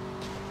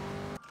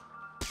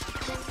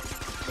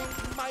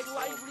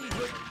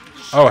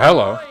 Oh,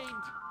 hello.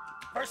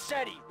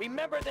 Versetti,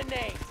 remember the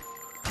name.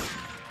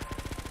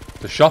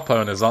 The shop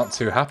owners aren't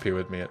too happy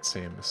with me, it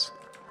seems.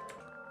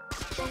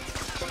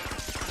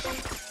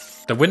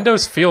 The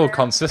windows feel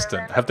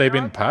consistent. Have they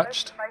been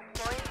patched?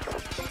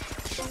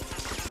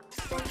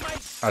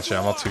 Actually,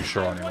 I'm not too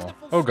sure anymore.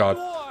 Oh god.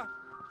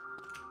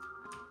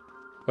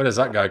 Where does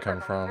that guy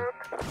come from?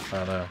 I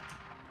don't know.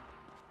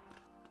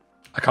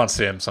 I can't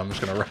see him, so I'm just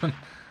gonna run.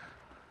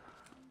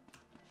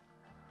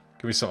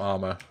 Give me some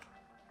armor.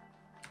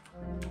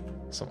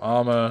 Some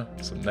armor,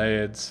 some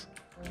nades,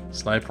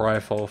 sniper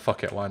rifle.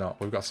 Fuck it, why not?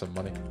 We've got some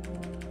money.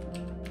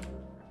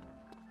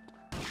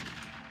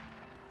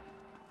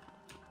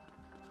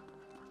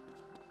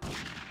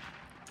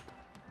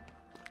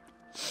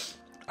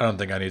 I don't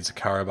think I need to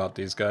care about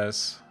these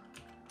guys.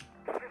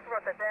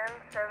 Rotterdam,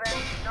 7,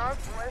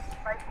 northwest,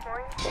 5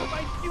 points.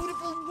 My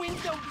beautiful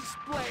window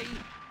display.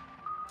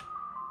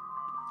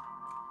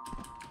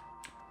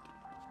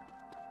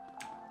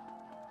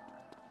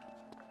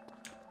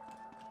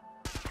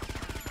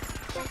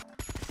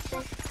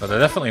 But they're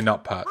definitely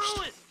not patched.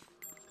 I'll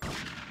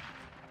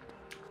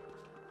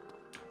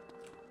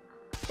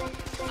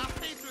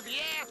pay through the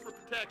ass for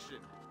protection.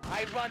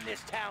 I run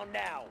this town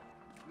now.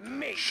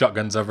 Me.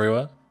 Shotguns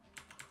everywhere.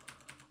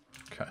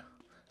 Okay.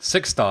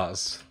 6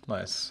 stars.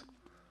 Nice.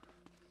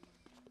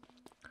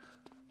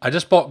 I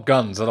just bought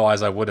guns,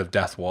 otherwise I would have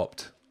death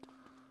warped.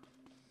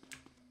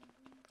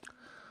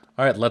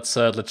 Alright, let's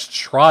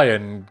try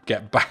and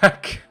get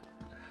back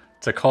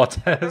to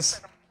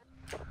Cortez.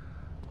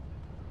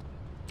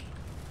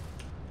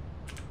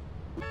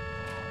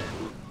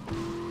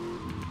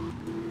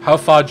 How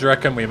far do you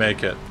reckon we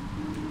make it?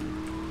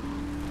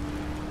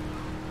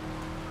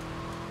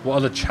 What are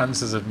the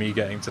chances of me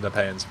getting to the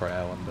pay and spray,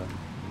 I wonder?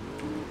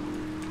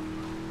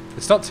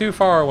 It's not too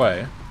far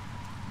away.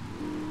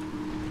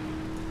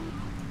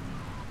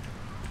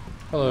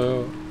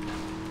 Hello.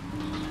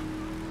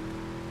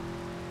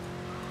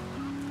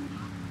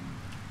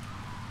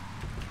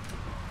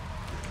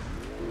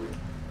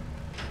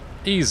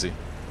 Easy.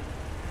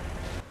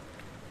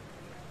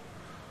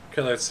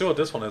 Okay, let's see what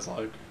this one is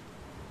like.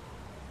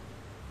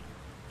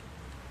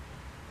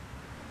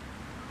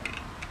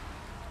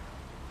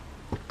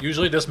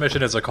 Usually this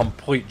mission is a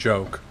complete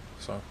joke,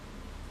 so.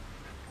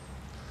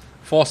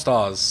 4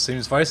 stars.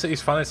 Seems Vice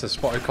City's finest have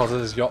spotted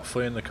Cortez's yacht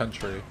fleeing the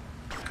country.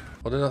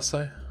 What did that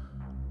say?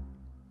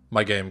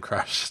 My game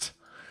crashed.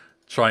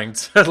 Trying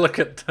to look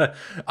at the...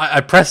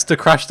 I pressed the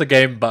crash the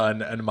game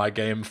button and my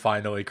game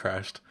finally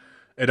crashed.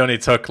 It only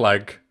took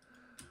like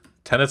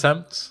 10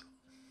 attempts.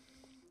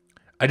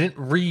 I didn't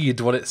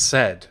read what it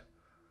said.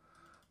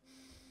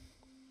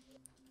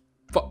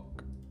 Fuck.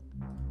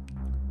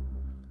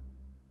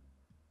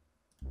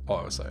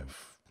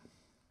 Autosave.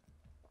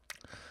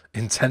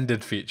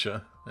 Intended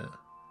feature. Yeah.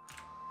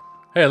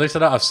 Hey, at least I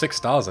don't have 6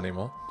 stars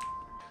anymore.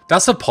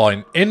 That's the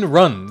point. In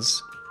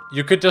runs,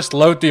 you could just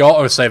load the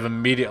autosave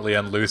immediately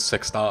and lose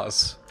 6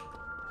 stars.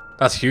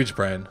 That's huge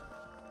brain.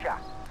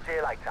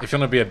 If you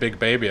want to be a big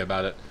baby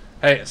about it.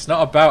 Hey, it's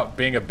not about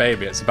being a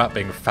baby, it's about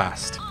being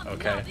fast,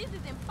 okay?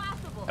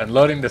 And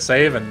loading the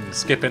save and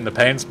skipping the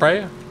pain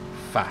spray,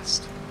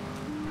 fast.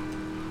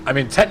 I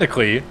mean,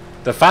 technically,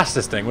 the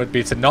fastest thing would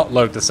be to not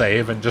load the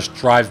save and just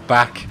drive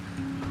back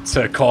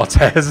to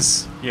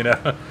Cortez, you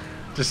know?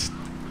 Just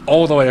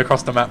all the way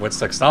across the map with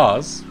 6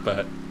 stars,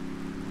 but...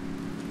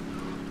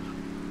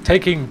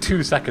 taking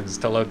 2 seconds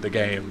to load the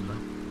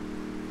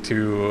game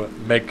to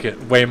make it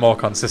way more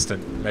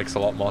consistent makes a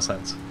lot more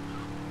sense.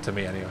 To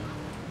me, anyway.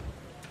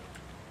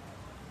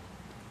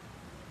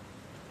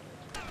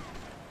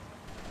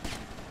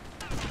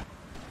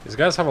 These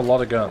guys have a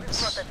lot of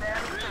guns.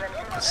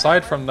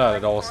 Aside from that,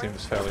 it all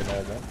seems fairly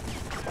normal.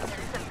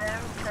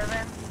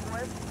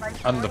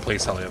 And the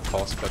police heli, of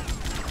course, but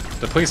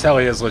the police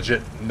heli is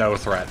legit no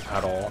threat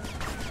at all.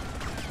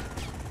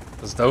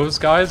 There's those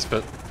guys,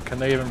 but can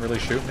they even really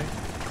shoot me?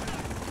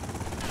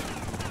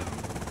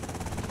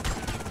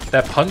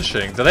 They're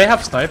punching. Do they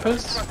have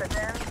snipers?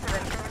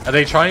 Are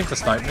they trying to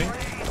snipe me?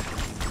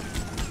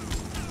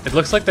 It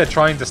looks like they're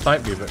trying to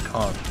snipe me, but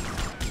can't.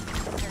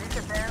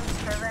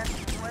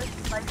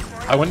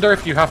 I wonder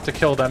if you have to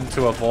kill them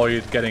to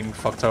avoid getting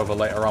fucked over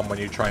later on when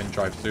you try and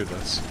drive through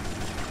this.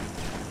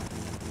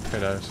 Who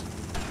knows?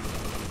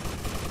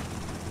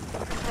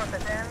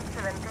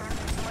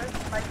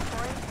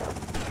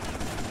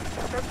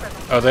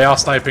 Oh, they are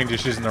sniping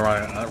just using the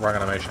wrong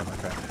animation.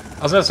 Okay.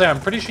 I was gonna say, I'm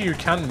pretty sure you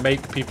can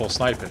make people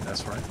snipe in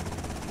this, right?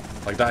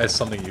 Like, that is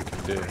something you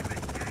can do.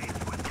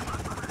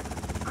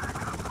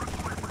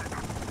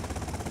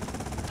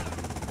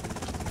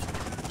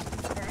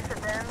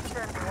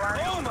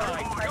 Oh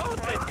my god,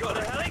 they've got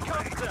a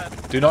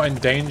helicopter! Do not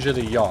endanger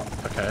the yacht.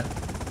 Okay.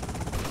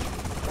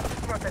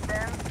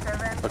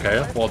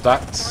 Okay, well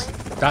that's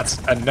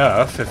a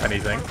nerf, if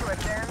anything.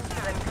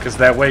 Because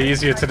they're way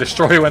easier to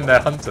destroy when they're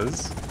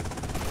hunters.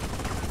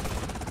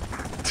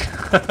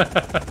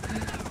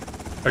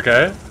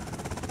 Okay.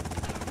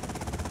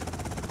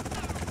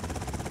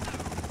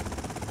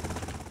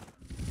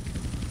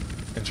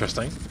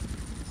 Interesting.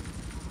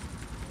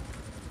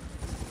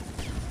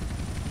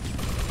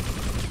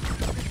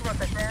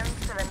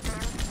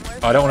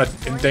 Oh, I don't want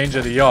to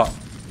endanger the yacht.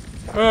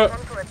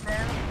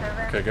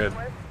 Okay, good.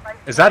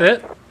 Is that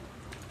it?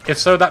 If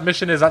so, that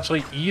mission is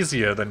actually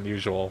easier than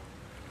usual.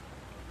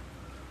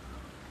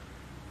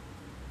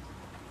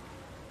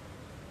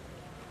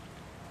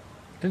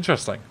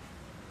 Interesting.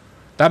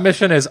 That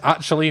mission is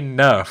actually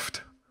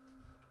nerfed.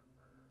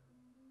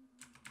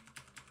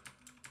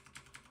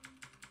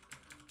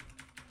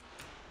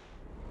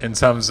 In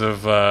terms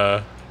of,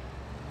 well,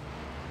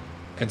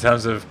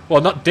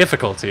 not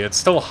difficulty, it's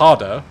still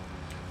harder,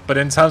 but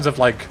in terms of,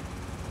 like,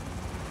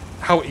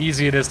 how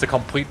easy it is to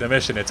complete the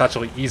mission, it's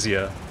actually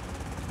easier.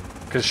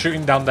 Because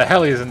shooting down the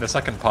helis in the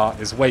second part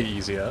is way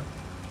easier,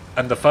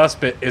 and the first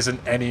bit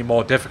isn't any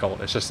more difficult,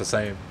 it's just the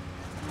same.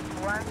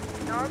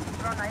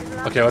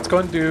 Okay, let's go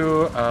and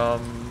do,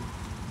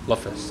 Love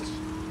Fist.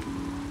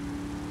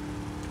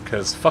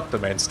 Because fuck the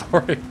main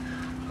story.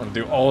 I'm gonna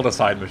do all the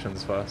side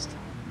missions first.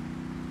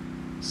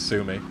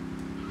 Sue me.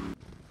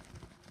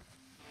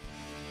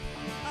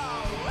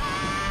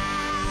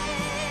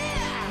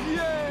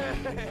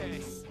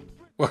 Yes!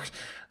 What?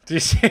 Do you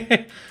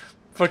see?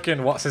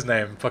 Fucking, what's his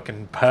name?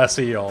 Fucking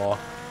Percy or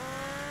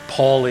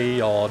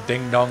Paulie or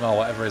Ding Dong or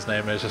whatever his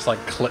name is, just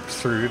like clipped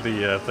through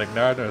the thing.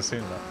 No, I've never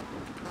seen that.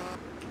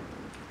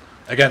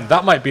 Again,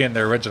 that might be in the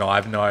original, I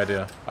have no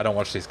idea. I don't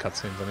watch these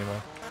cutscenes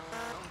anymore.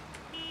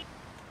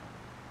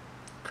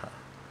 Okay.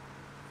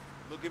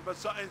 Looking for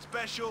something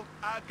special?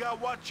 I got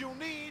what you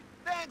need.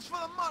 Thanks for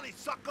the money,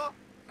 sucker.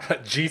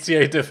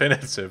 GTA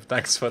Definitive,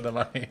 thanks for the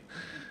money.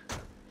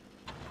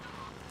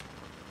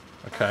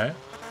 Okay.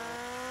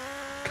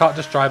 Can't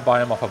just drive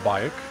by him off a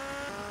bike.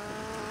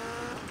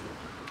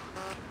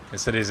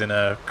 Instead he's in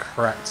a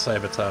cracked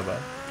Saber Turbo.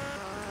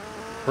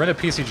 We're in a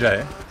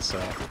PCJ,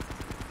 so...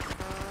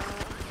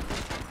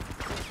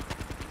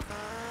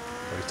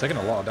 Oh, he's taking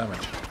a lot of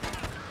damage.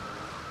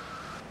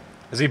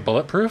 Is he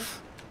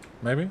bulletproof?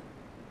 Maybe?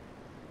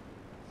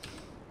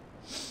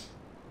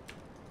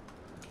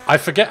 I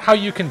forget how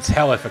you can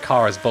tell if a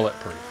car is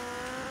bulletproof.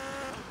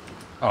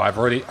 Oh, I've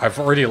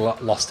already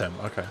lost him.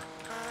 Okay.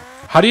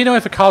 How do you know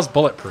if a car's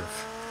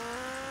bulletproof?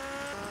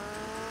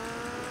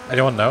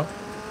 Anyone know?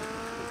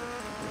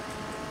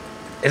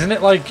 Isn't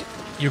it like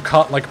you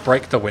can't like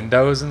break the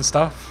windows and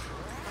stuff?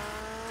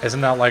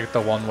 Isn't that like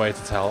the one way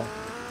to tell?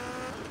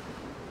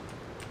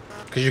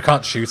 Because you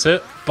can't shoot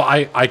it, but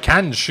I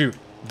can shoot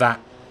that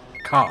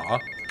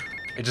car.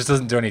 It just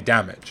doesn't do any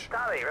damage.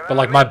 But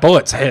like my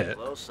bullets hit.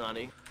 Hello,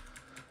 Sonny.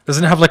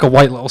 Doesn't it have like a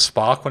white little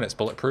spark when it's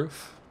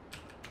bulletproof?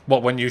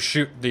 What, when you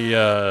shoot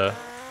the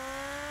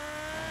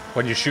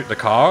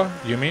car,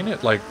 you mean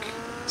it like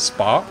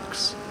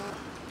sparks?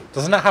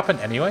 Doesn't that happen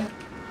anyway?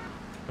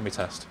 Let me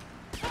test.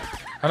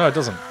 Oh no, it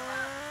doesn't.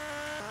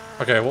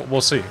 Okay,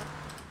 we'll see.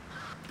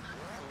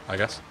 I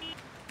guess.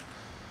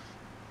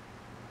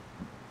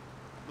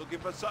 Looking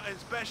for something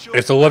special?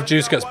 If the love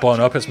juice gets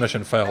blown up, its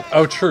mission failed.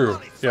 Oh, true.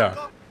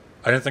 Yeah.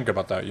 I didn't think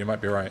about that. You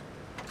might be right.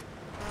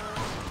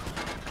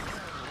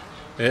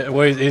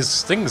 Well,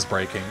 his thing's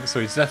breaking, so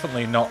he's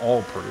definitely not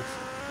all proof.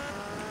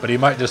 But he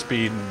might just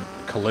be in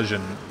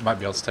collision, might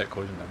be able to take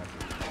collision damage.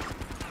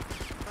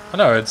 I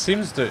know, it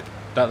seems that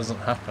doesn't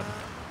happen.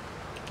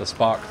 The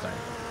spark thing.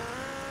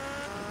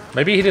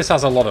 Maybe he just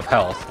has a lot of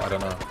health, I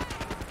don't know.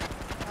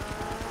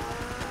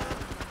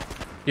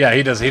 Yeah,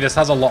 he does, he just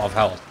has a lot of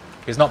health.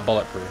 He's not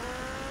bulletproof.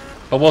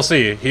 But we'll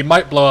see, he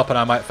might blow up and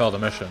I might fail the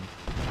mission.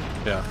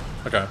 Yeah,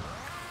 okay.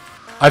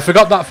 I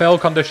forgot that fail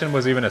condition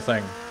was even a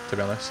thing, to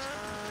be honest.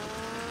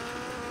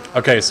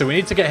 Okay, so we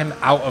need to get him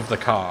out of the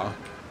car.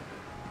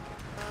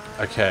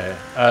 Okay,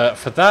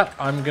 for that,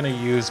 I'm going to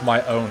use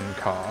my own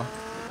car.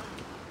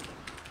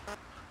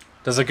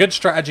 There's a good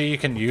strategy you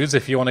can use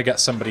if you want to get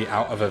somebody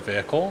out of a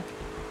vehicle.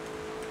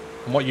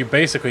 And what you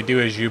basically do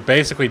is you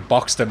basically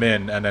box them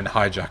in and then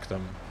hijack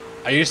them.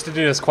 I used to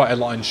do this quite a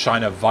lot in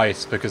Shiner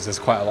Vice because there's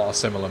quite a lot of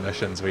similar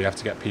missions where you have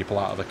to get people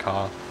out of the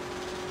car.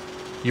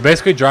 You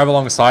basically drive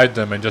alongside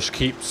them and just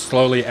keep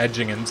slowly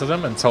edging into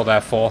them until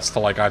they're forced to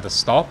like either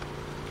stop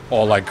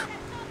or like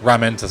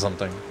ram into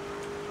something.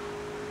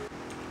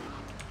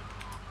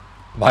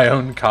 My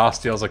own car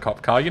steals a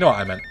cop car. You know what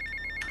I meant.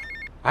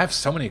 I have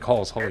so many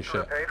calls, holy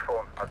shit.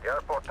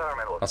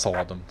 That's a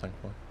lot of them,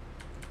 thankfully.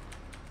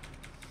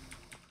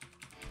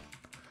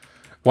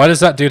 Why does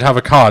that dude have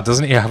a car?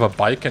 Doesn't he have a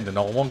bike in the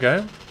normal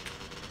game?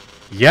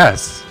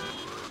 Yes.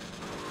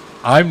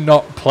 I'm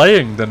not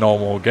playing the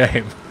normal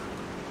game.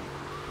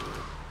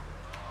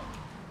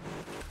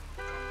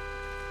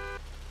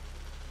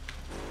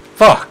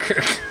 Fuck.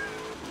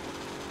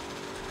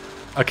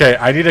 Okay,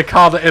 I need a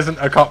car that isn't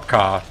a cop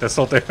car.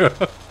 This'll do.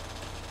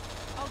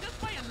 I'll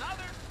just buy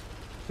another.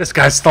 This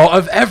guy's thought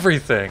of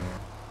everything.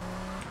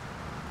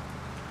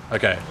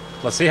 Okay,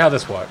 let's see how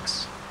this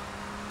works.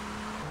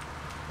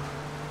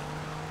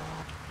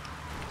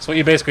 So what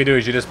you basically do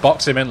is you just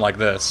box him in like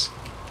this.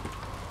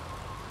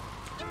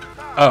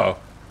 Oh.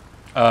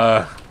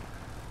 Well,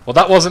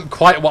 that wasn't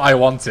quite what I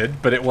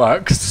wanted, but it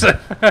works.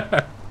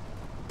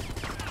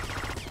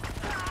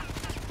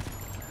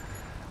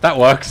 That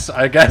works,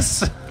 I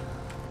guess.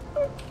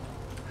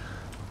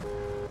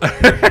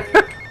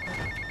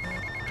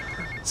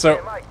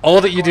 So,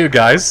 all that you do,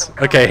 guys...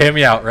 Okay, hear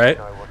me out, right?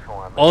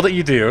 All that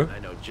you do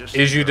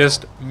is you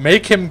just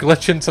make him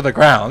glitch into the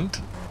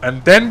ground,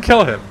 and then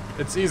kill him.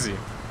 It's easy.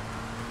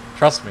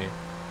 Trust me.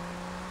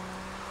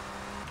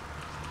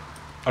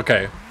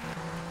 Okay.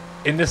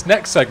 In this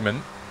next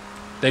segment,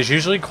 there's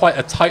usually quite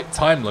a tight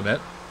time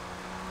limit,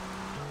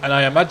 and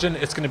I imagine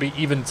it's going to be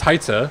even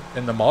tighter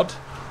in the mod,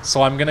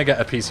 so I'm going to get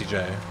a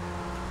PCJ.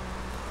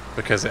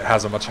 Because it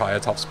has a much higher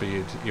top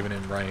speed, even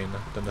in rain,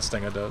 than the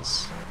Stinger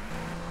does.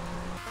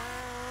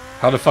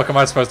 How the fuck am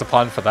I supposed to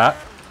plan for that?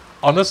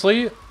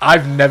 Honestly,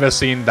 I've never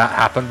seen that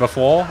happen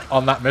before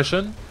on that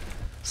mission,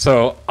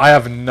 so I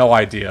have no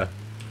idea.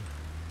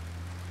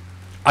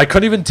 I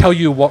couldn't even tell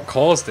you what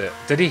caused it.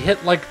 Did he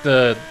hit like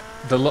the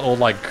little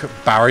like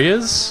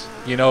barriers,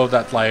 you know,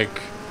 that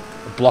like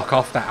block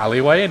off the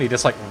alleyway, and he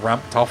just like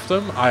ramped off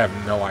them? I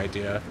have no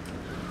idea.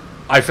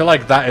 I feel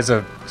like that is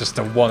just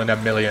a 1 in a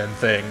million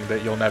thing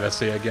that you'll never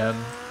see again.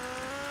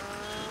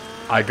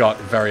 I got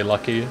very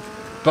lucky.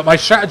 But my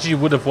strategy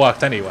would have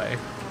worked anyway.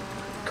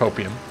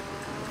 Copium.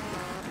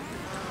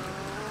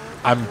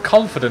 I'm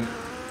confident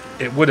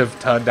it would have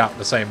turned out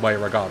the same way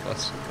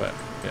regardless, but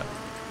yeah.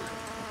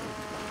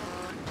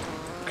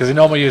 Because he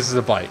normally uses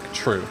a bike,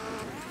 true.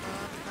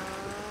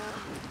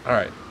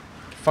 Alright.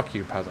 Fuck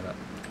you, Pazanet.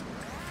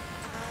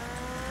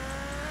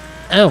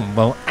 Oh,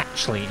 well,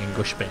 actually,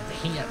 Englishman,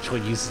 he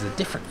actually uses a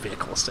different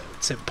vehicle, so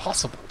it's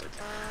impossible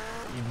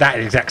that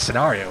exact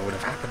scenario would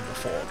have happened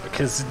before,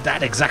 because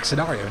that exact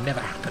scenario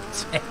never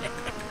happens.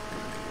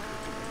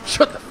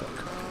 Shut the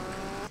fuck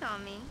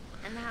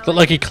up. Looked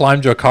like he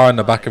climbed your car and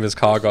the back of his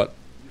car got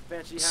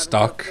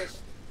stuck,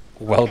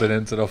 welded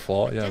into the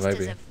floor. Yeah,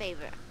 maybe.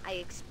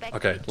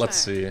 Okay, let's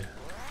see.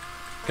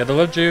 Get the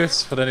live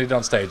juice for the need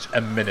on stage.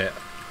 A minute.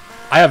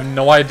 I have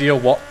no idea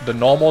what the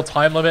normal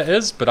time limit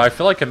is, but I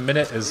feel like a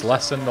minute is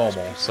less than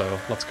normal, so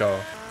let's go.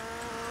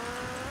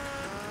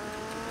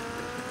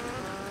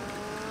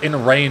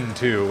 In rain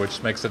too,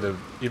 which makes it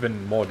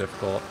even more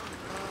difficult.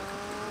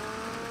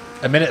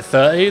 A minute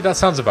 30? That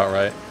sounds about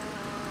right.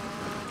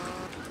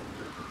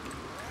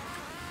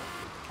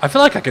 I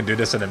feel like I can do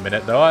this in a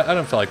minute though. I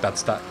don't feel like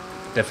that's that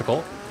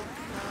difficult.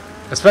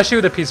 Especially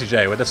with a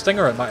PCJ. With a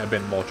Stinger it might have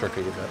been more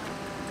tricky, but...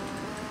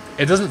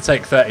 It doesn't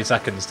take 30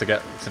 seconds to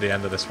get to the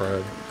end of this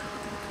road.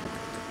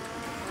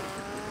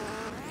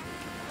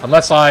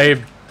 Unless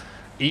I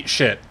eat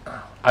shit.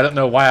 I don't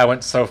know why I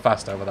went so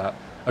fast over that.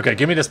 Okay,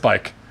 give me this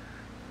bike.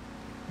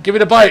 Give me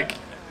the bike!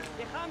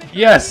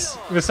 Yes!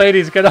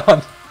 Mercedes, get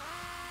on!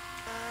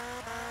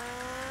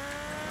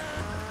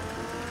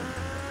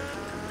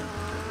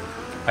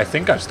 I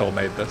think I've still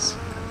made this.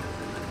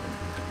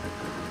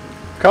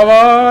 Come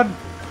on!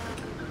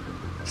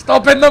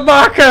 Stop in the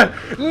marker!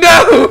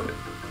 No!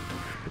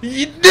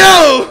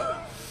 No!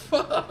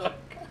 Fuck!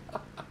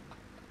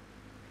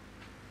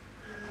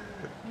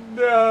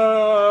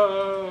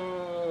 No!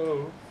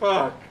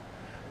 Fuck!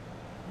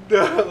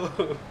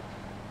 No!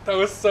 That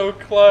was so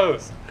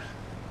close.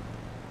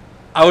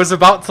 I was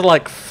about to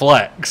like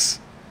flex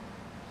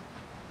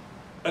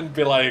and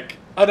be like,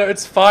 oh no,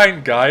 it's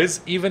fine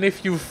guys, even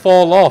if you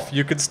fall off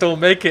you can still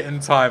make it in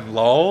time,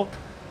 lol.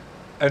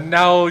 And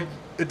now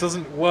it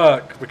doesn't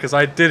work because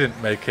I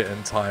didn't make it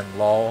in time,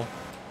 lol.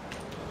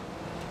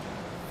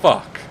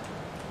 Fuck.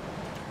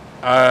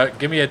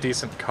 Give me a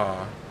decent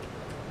car.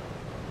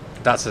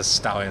 That's a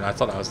Stallion. I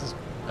thought that was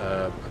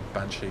a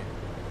Banshee.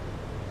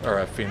 Or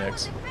a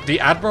Phoenix. The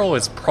Admiral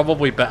is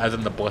probably better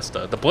than the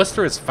Blister. The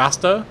Blister is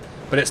faster,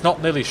 but it's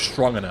not nearly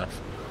strong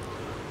enough.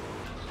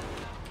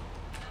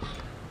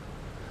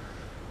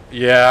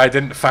 Yeah, I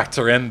didn't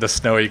factor in the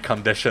snowy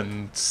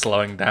condition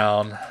slowing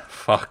down.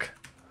 Fuck.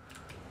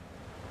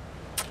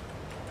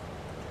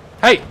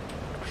 Hey!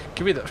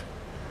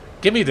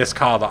 Give me this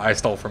car that I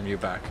stole from you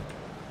back.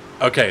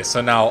 Okay,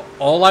 so now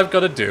all I've got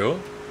to do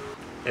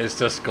is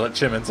just glitch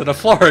him into the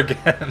floor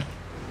again.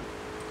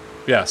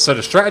 Yeah, so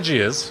the strategy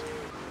is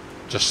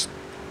just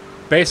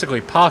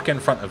basically park in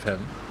front of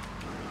him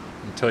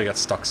until he gets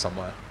stuck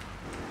somewhere.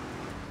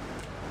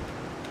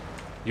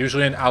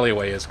 Usually an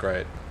alleyway is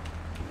great.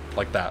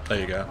 Like that. There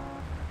you go.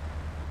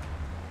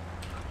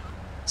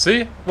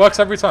 See? Works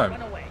every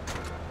time.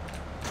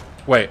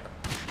 Wait.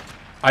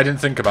 I didn't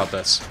think about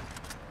this.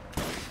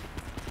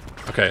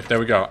 Okay, there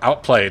we go.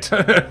 Outplayed.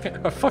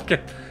 I fucking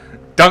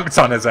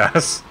dunked on his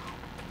ass.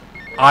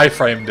 I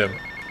framed him.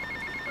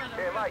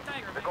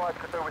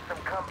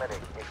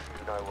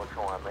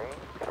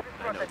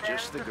 I know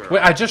just the girl.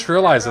 Wait, I just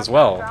realized as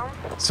well.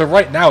 So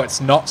right now it's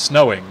not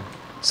snowing.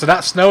 So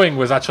that snowing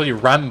was actually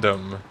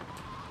random.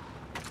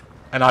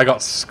 And I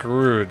got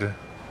screwed.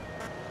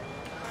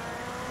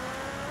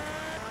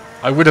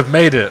 I would have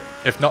made it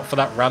if not for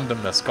that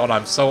randomness. God,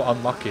 I'm so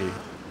unlucky.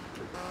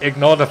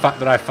 Ignore the fact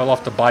that I fell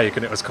off the bike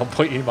and it was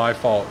completely my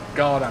fault.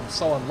 God, I'm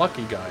so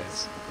unlucky,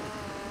 guys.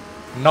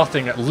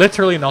 Nothing,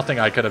 literally nothing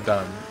I could have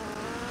done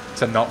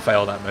to not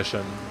fail that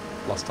mission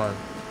last time.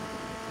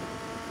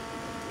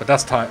 But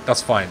that's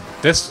fine.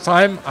 This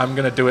time, I'm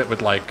gonna do it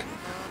with like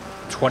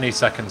 20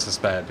 seconds to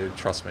spare, dude.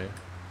 Trust me.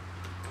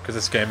 Because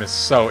this game is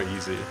so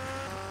easy.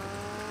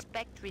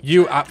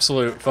 You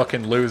absolute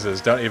fucking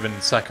losers don't even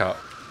sec up.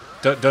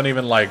 Don't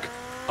even like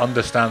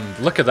understand.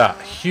 Look at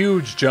that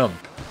huge jump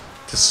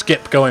to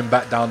skip going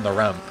back down the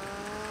ramp.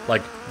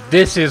 Like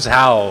this is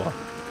how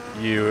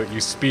you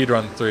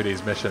speedrun through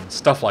these missions.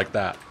 Stuff like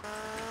that.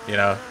 You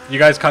know, you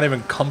guys can't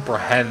even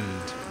comprehend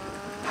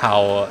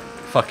how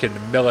fucking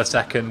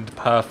millisecond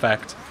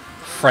perfect,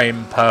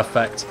 frame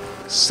perfect,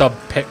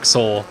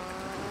 sub-pixel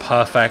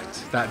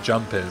perfect that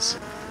jump is.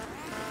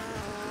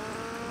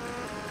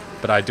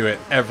 But I do it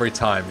every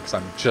time because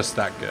I'm just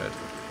that good.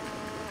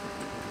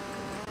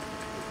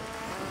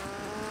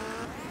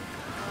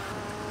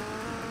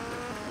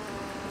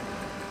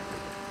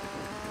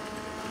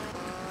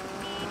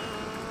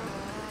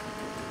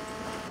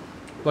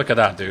 Look at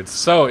that, dude.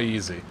 So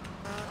easy.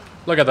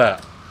 Look at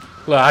that.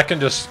 Look, I can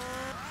just...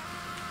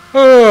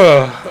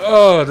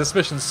 Oh, this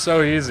mission's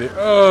so easy.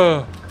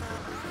 Oh,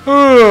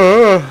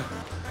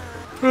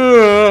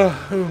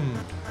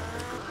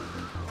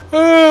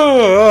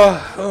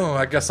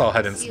 I guess I'll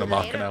head into the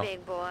marker now.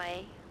 Big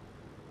boy.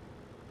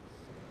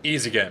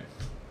 Easy game.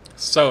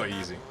 So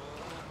easy.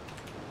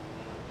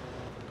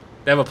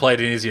 Never played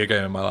an easier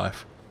game in my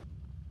life.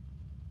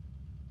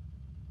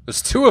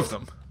 There's two of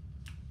them.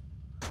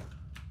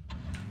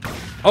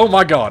 Oh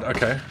my god,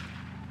 okay.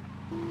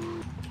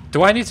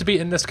 Do I need to be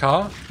in this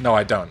car? No,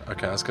 I don't.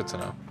 Okay, that's good to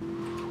know.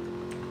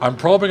 I'm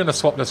probably going to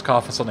swap this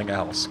car for something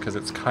else, because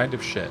it's kind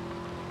of shit.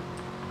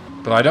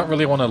 But I don't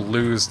really want to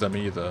lose them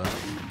either.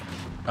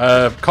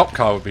 Cop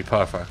car would be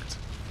perfect.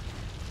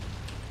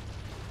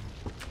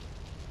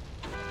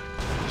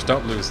 Just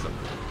don't lose them.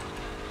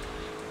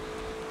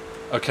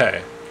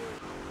 Okay.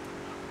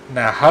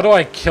 Now, how do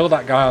I kill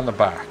that guy on the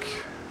back?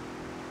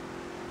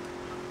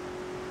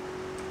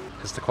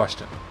 Is the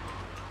question.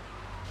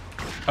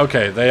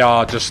 Okay, they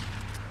are just...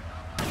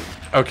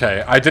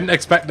 Okay, I didn't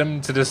expect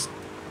them to just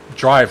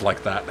drive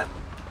like that.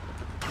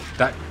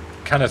 That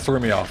kind of threw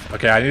me off.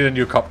 Okay, I need a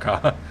new cop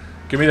car.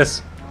 Give me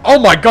this. Oh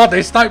my god,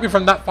 they sniped me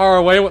from that far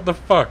away? What the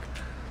fuck?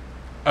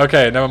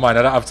 Okay, never mind,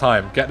 I don't have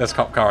time. Get this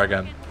cop car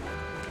again.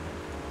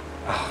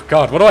 Oh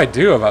god, what do I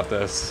do about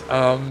this?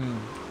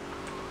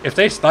 If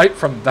they snipe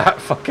from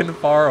that fucking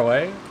far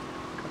away?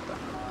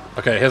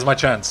 Okay, here's my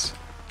chance.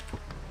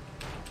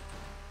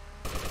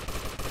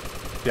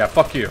 Yeah,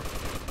 fuck you.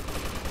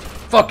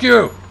 Fuck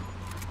you!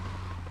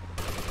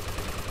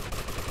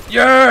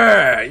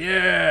 Yeah!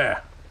 Yeah!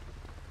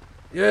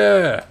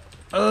 Yeah!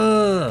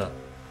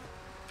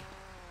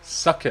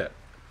 Suck it.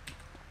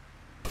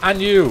 And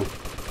you!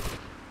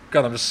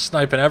 God, I'm just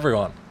sniping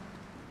everyone.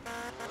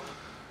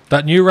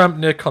 That new ramp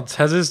near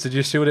Cortez's, did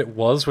you see what it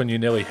was when you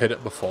nearly hit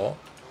it before?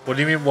 What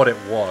do you mean what it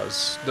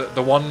was?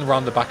 The one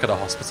around the back of the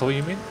hospital,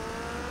 you mean?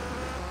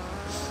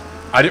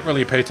 I didn't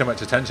really pay too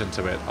much attention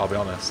to it, I'll be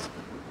honest.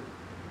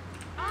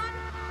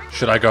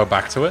 Should I go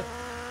back to it?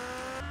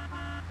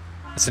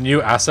 It's a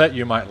new asset,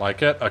 you might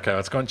like it. Okay,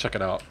 let's go and check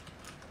it out.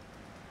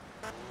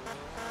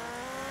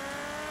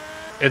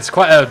 It's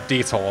quite a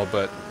detour,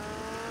 but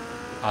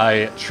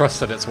I trust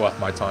that it's worth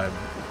my time.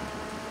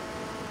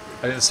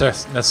 I didn't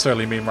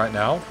necessarily mean right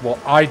now. Well,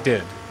 I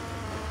did.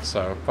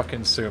 So,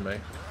 fucking sue me.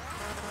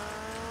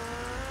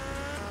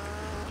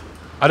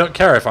 I don't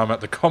care if I'm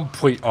at the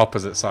complete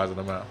opposite side of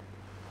the map.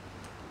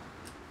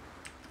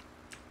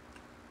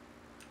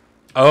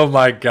 Oh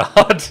my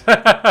god.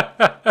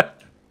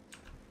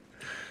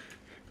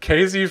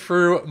 KZ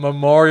through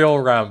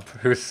Memorial Ramp,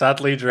 who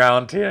sadly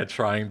drowned here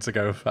trying to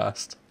go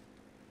fast.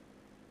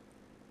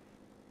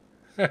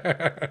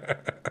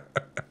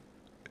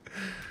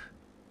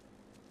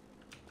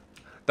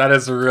 That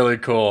is really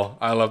cool.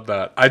 I love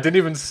that. I didn't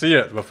even see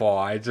it before.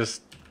 I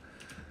just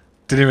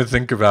didn't even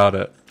think about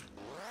it.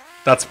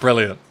 That's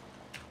brilliant.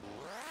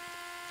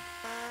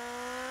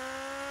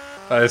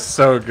 That is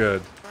so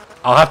good.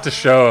 I'll have to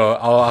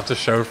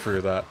show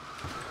through that.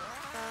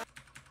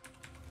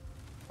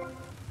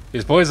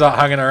 These boys aren't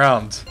hanging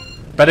around.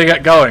 Better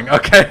get going,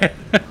 okay.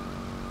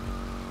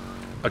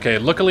 Okay,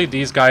 luckily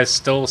these guys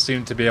still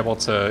seem to be able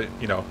to,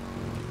 you know,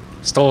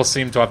 still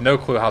seem to have no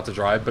clue how to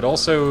drive, but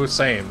also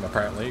same,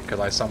 apparently, because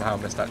I somehow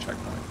missed that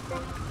checkpoint.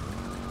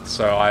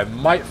 So I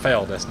might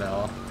fail this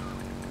now.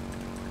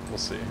 We'll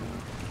see.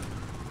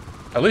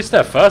 At least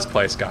their first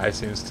place guy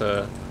seems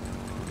to...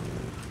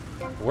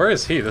 Where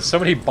is he? There's so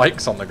many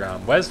bikes on the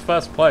ground. Where's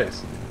first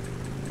place?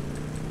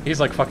 He's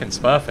like fucking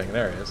smurfing.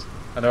 There he is.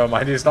 Oh, never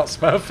mind, he's not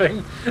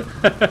smurfing.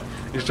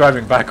 He's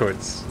driving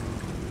backwards.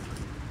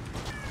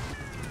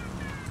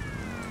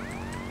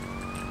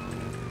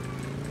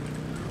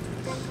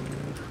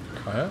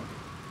 Okay.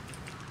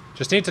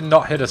 Just need to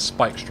not hit a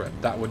spike strip.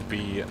 That would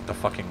be the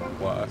fucking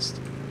worst.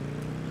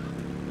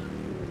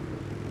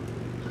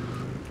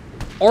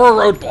 Or a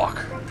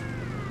roadblock.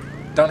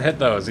 Don't hit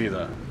those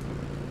either.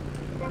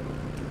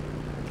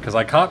 Because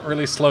I can't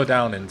really slow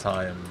down in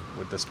time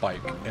with this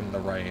bike in the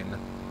rain.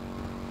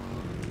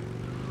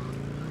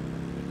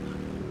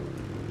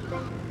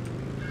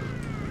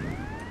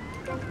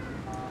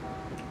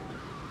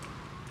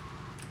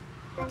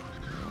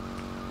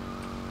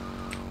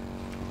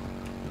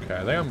 Okay,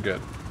 I think I'm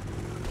good.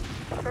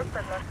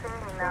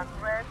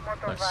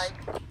 Nice.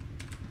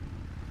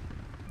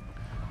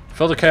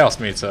 Fill the chaos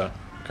meter.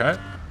 Okay.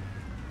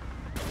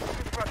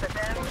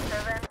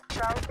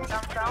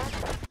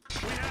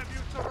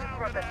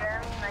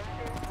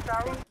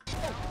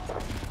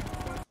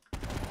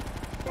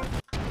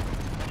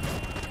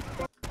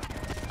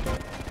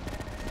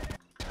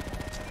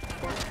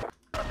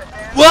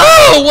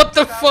 Whoa! What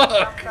the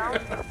fuck?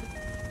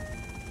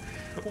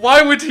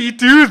 Why would he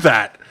do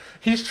that?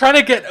 He's trying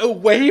to get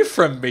away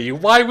from me.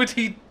 Why would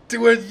he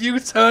do a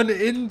U-turn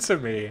into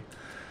me?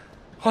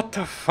 What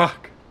the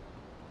fuck?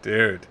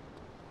 Dude.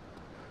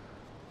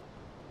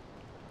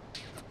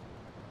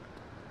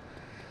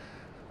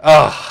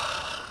 Ugh.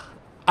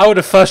 I would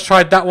have first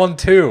tried that one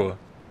too.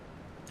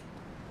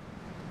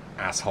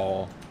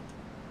 Asshole.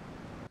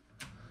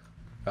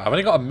 I've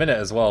only got a minute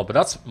as well, but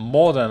that's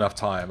more than enough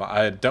time.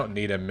 I don't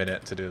need a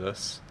minute to do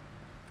this.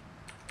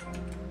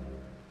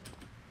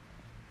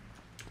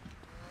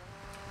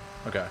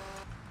 Okay.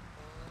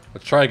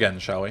 Let's try again,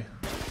 shall we?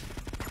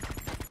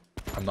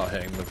 I'm not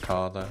hitting the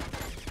car though.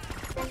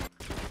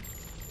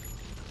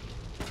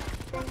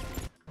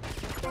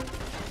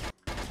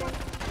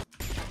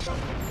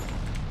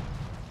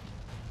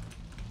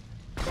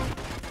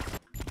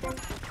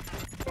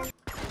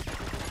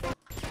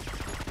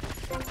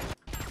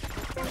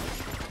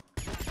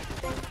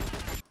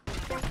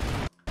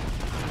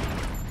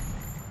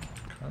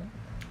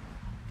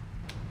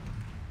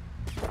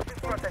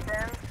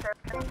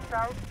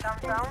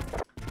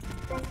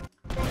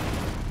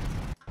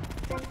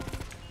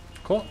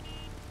 Cool.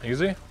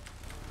 Easy.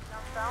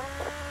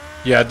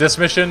 Yeah, this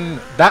mission,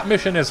 that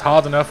mission is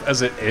hard enough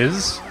as it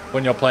is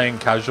when you're playing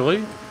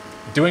casually.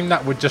 Doing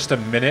that with just a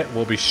minute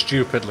will be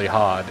stupidly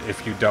hard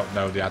if you don't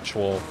know the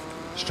actual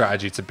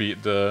strategy to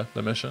beat the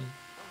mission.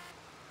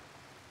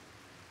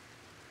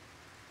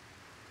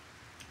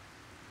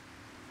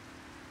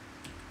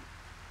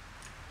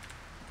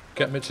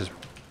 Get Mitch's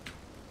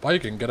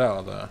bike and get out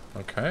of there.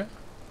 Okay.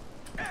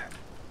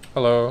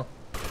 Hello.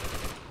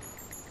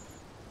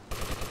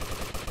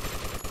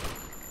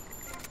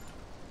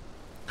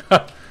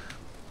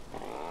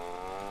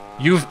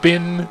 You've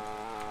been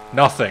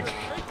nothing.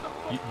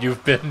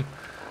 You've been...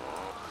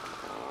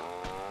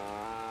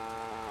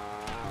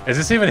 Is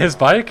this even his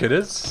bike? It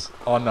is?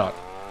 Or not?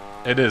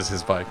 It is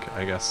his bike,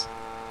 I guess.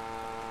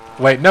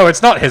 Wait, no,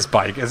 it's not his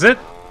bike, is it?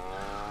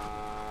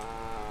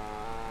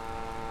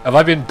 Have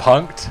I been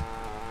punked?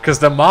 Because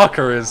the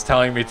marker is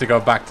telling me to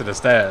go back to the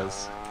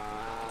stairs.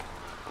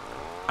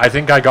 I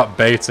think I got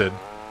baited.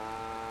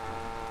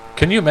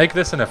 Can you make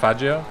this in a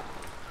Faggio?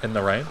 In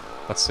the rain?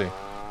 Let's see.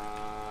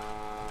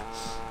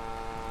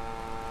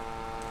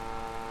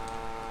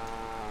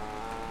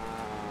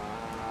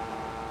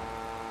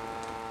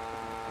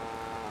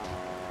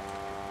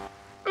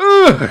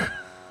 Ugh.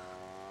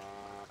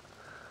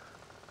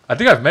 I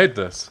think I've made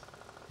this.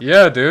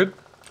 Yeah, dude.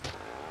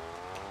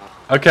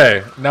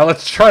 Okay, now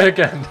let's try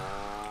again.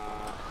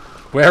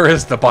 Where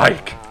is the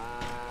bike?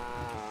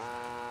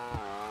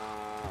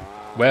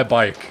 Where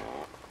bike?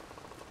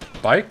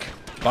 Bike?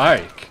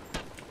 Bike.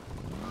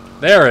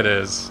 There it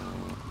is.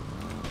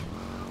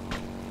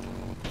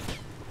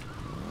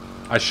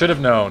 I should have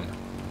known.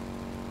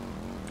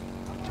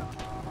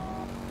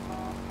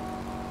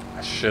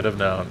 I should have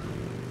known.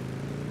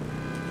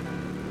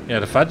 Yeah,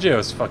 the Faggio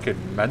is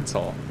fucking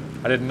mental.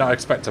 I did not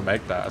expect to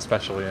make that,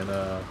 especially in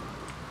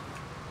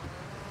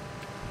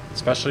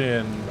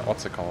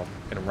what's it called?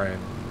 In rain.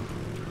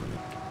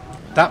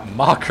 That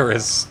marker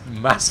is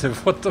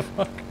massive. What the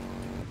fuck?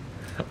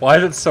 Why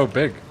is it so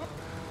big?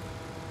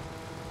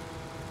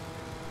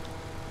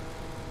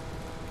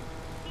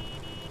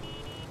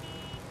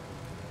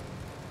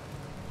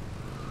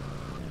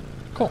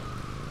 Cool.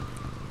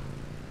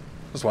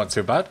 This wasn't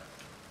too bad.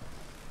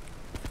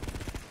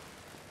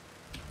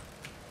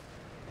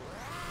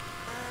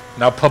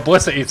 Now,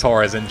 Publicity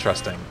Tour is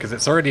interesting, because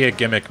it's already a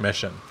gimmick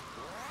mission.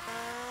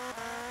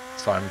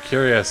 So I'm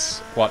curious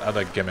what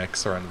other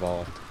gimmicks are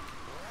involved.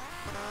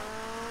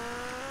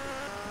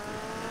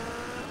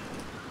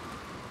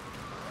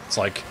 It's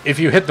like, if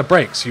you hit the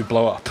brakes, you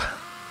blow up.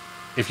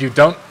 If you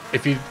don't,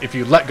 if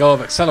you let go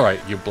of accelerate,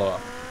 you blow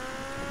up.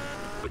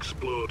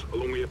 Explode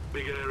along with your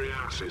big airy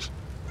asses.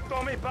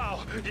 Tommy,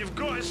 pal, you've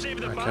got to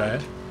save the Okay.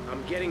 band.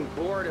 I'm getting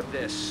bored of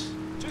this.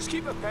 Just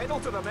keep the pedal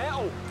to the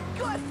metal.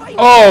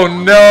 Oh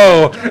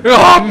no!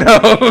 Oh no!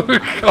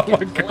 Oh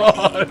my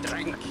god!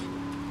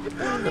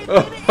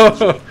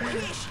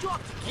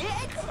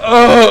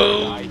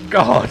 Oh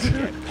god!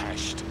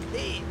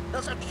 Hey,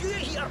 there's a queue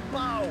here,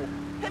 pal.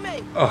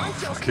 Oh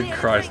fucking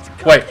Christ!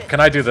 Wait, can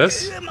I do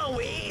this?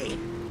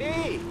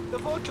 Hey, the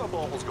vodka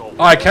bottle's got.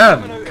 Oh, I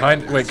can.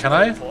 Wait, can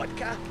I?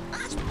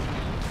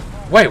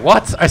 Wait,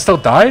 what? I still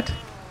died?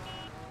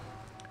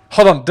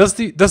 Hold on. Does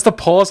the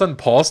pause and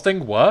pause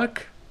thing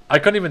work? I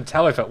couldn't even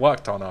tell if it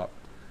worked or not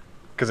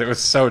because it was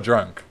so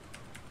drunk.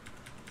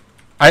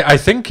 I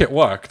think it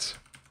worked.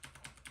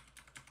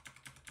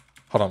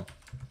 Hold on.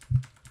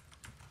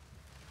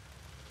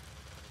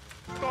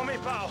 Tommy,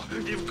 pal,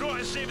 you've got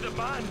to save the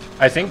band.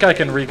 I think I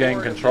can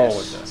regain control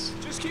with this.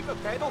 Just keep the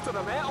pedal to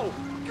the metal.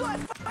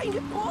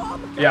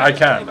 Yeah, I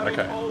can.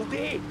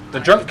 Okay. The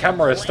drunk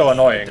camera is still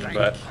annoying,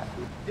 but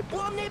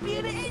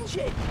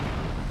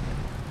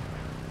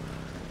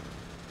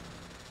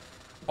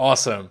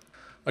awesome.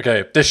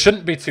 Okay, this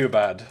shouldn't be too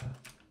bad.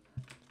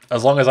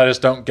 As long as I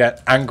just don't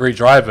get angry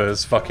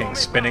drivers fucking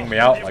spinning me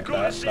out like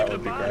that, that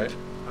would be great.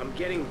 I'm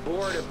getting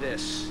bored of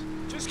this.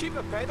 Just keep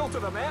the pedal to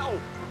the metal.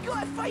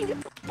 Gotta find it,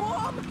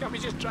 Bob. Can't we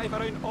just drive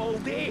around all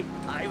day?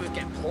 I was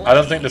getting. I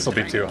don't think this will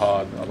be too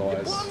hard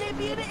otherwise.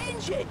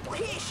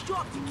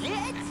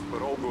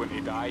 We're all going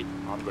to die.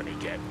 I'm going to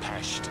get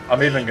pissed.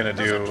 I'm even gonna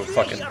do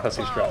fucking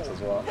pussy straps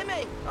as well.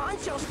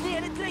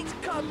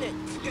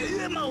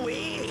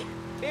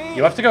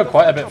 You have to go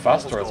quite a bit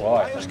faster as well,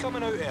 I think.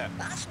 Coming out here.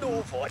 That's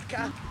no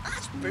vodka.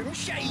 That's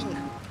boomshine.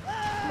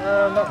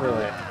 Not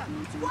really.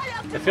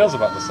 It feels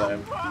about the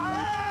same.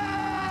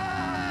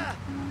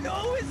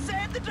 No, it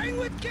said the drink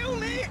would kill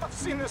me. I've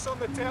seen this on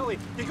the telly.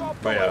 You got to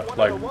pull But yeah, out one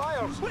like, of the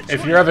wires.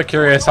 if you're ever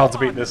curious how to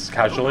beat this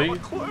casually,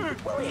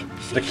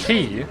 the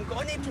key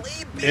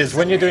is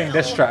when you're doing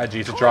this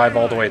strategy to drive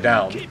all the way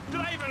down,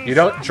 you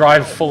don't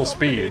drive full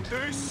speed,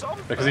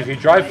 because if you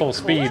drive full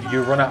speed,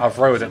 you run out of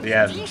road at the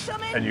end,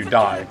 and you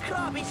die.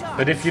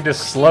 But if you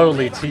just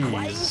slowly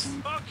tease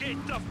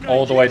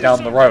all the way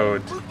down the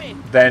road,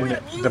 then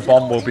the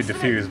bomb will be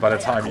defused by the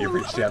time you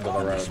reach the end of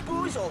the road.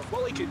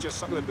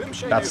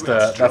 That's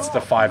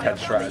the 5-head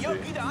strategy.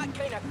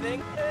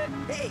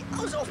 Hey,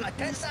 I was off my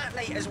tits that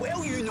night as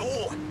well, you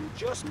know.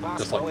 Just like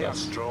that.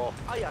 Straw.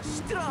 A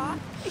straw?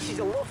 This is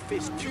a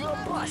love-faced tour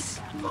bus.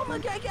 Oh my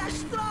god, get a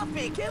straw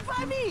fake, if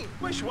I mean.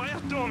 Which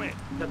wire, Tommy?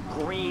 The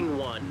green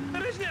one.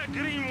 There isn't a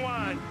green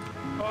one.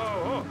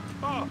 Oh,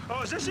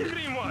 is this a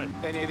green one?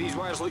 Any of these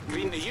wires look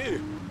green to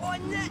you?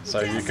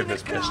 So you could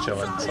just piss chill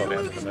until the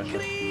end of the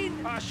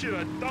mission. I should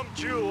have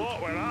dumped you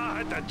lot when I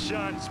had the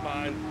chance,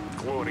 man.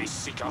 Glory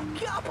seeker.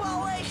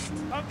 Capitalist!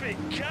 I've been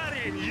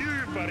carrying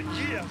you for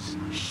years.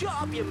 Shut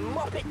up, you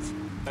muppet!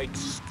 Big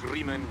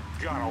screaming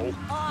girl.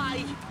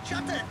 Aye,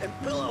 shut it and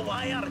pull a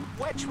wire.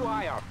 Which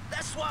wire?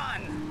 This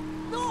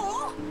one.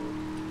 No!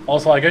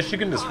 Also, I guess you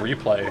can just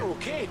replay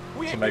Okay,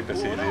 to make this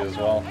easy as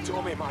well.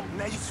 Tommy, man,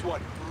 nice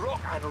one.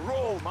 Rock and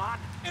roll, man.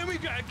 And we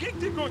got a gig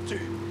to go to.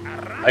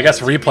 I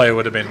guess replay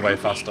would have been way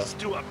faster.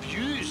 To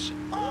abuse.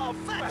 Oh,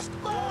 fist!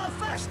 Oh,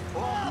 fist!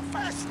 Oh,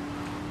 fist!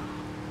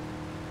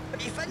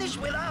 Have you finished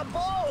with that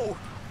ball?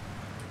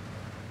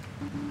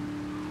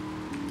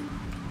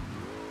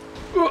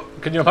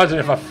 Can you imagine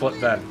if I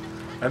flipped then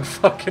and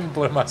fucking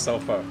blew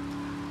myself up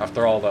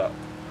after all that?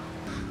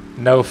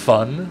 No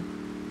fun?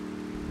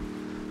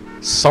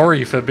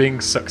 Sorry for being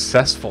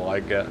successful, I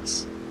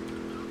guess.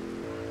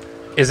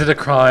 Is it a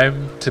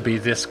crime to be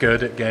this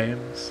good at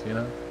games, you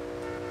know?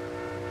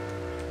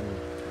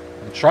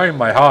 I'm trying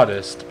my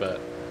hardest, but...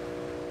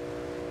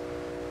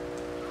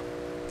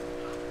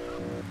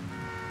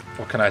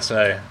 what can I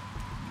say?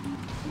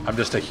 I'm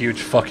just a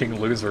huge fucking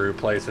loser who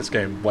plays this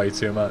game way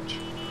too much.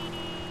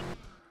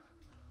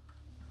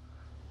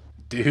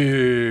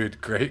 Dude,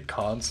 great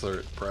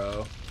concert,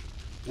 bro.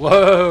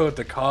 Whoa,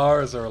 the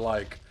cars are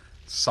like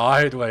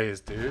sideways,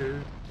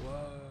 dude.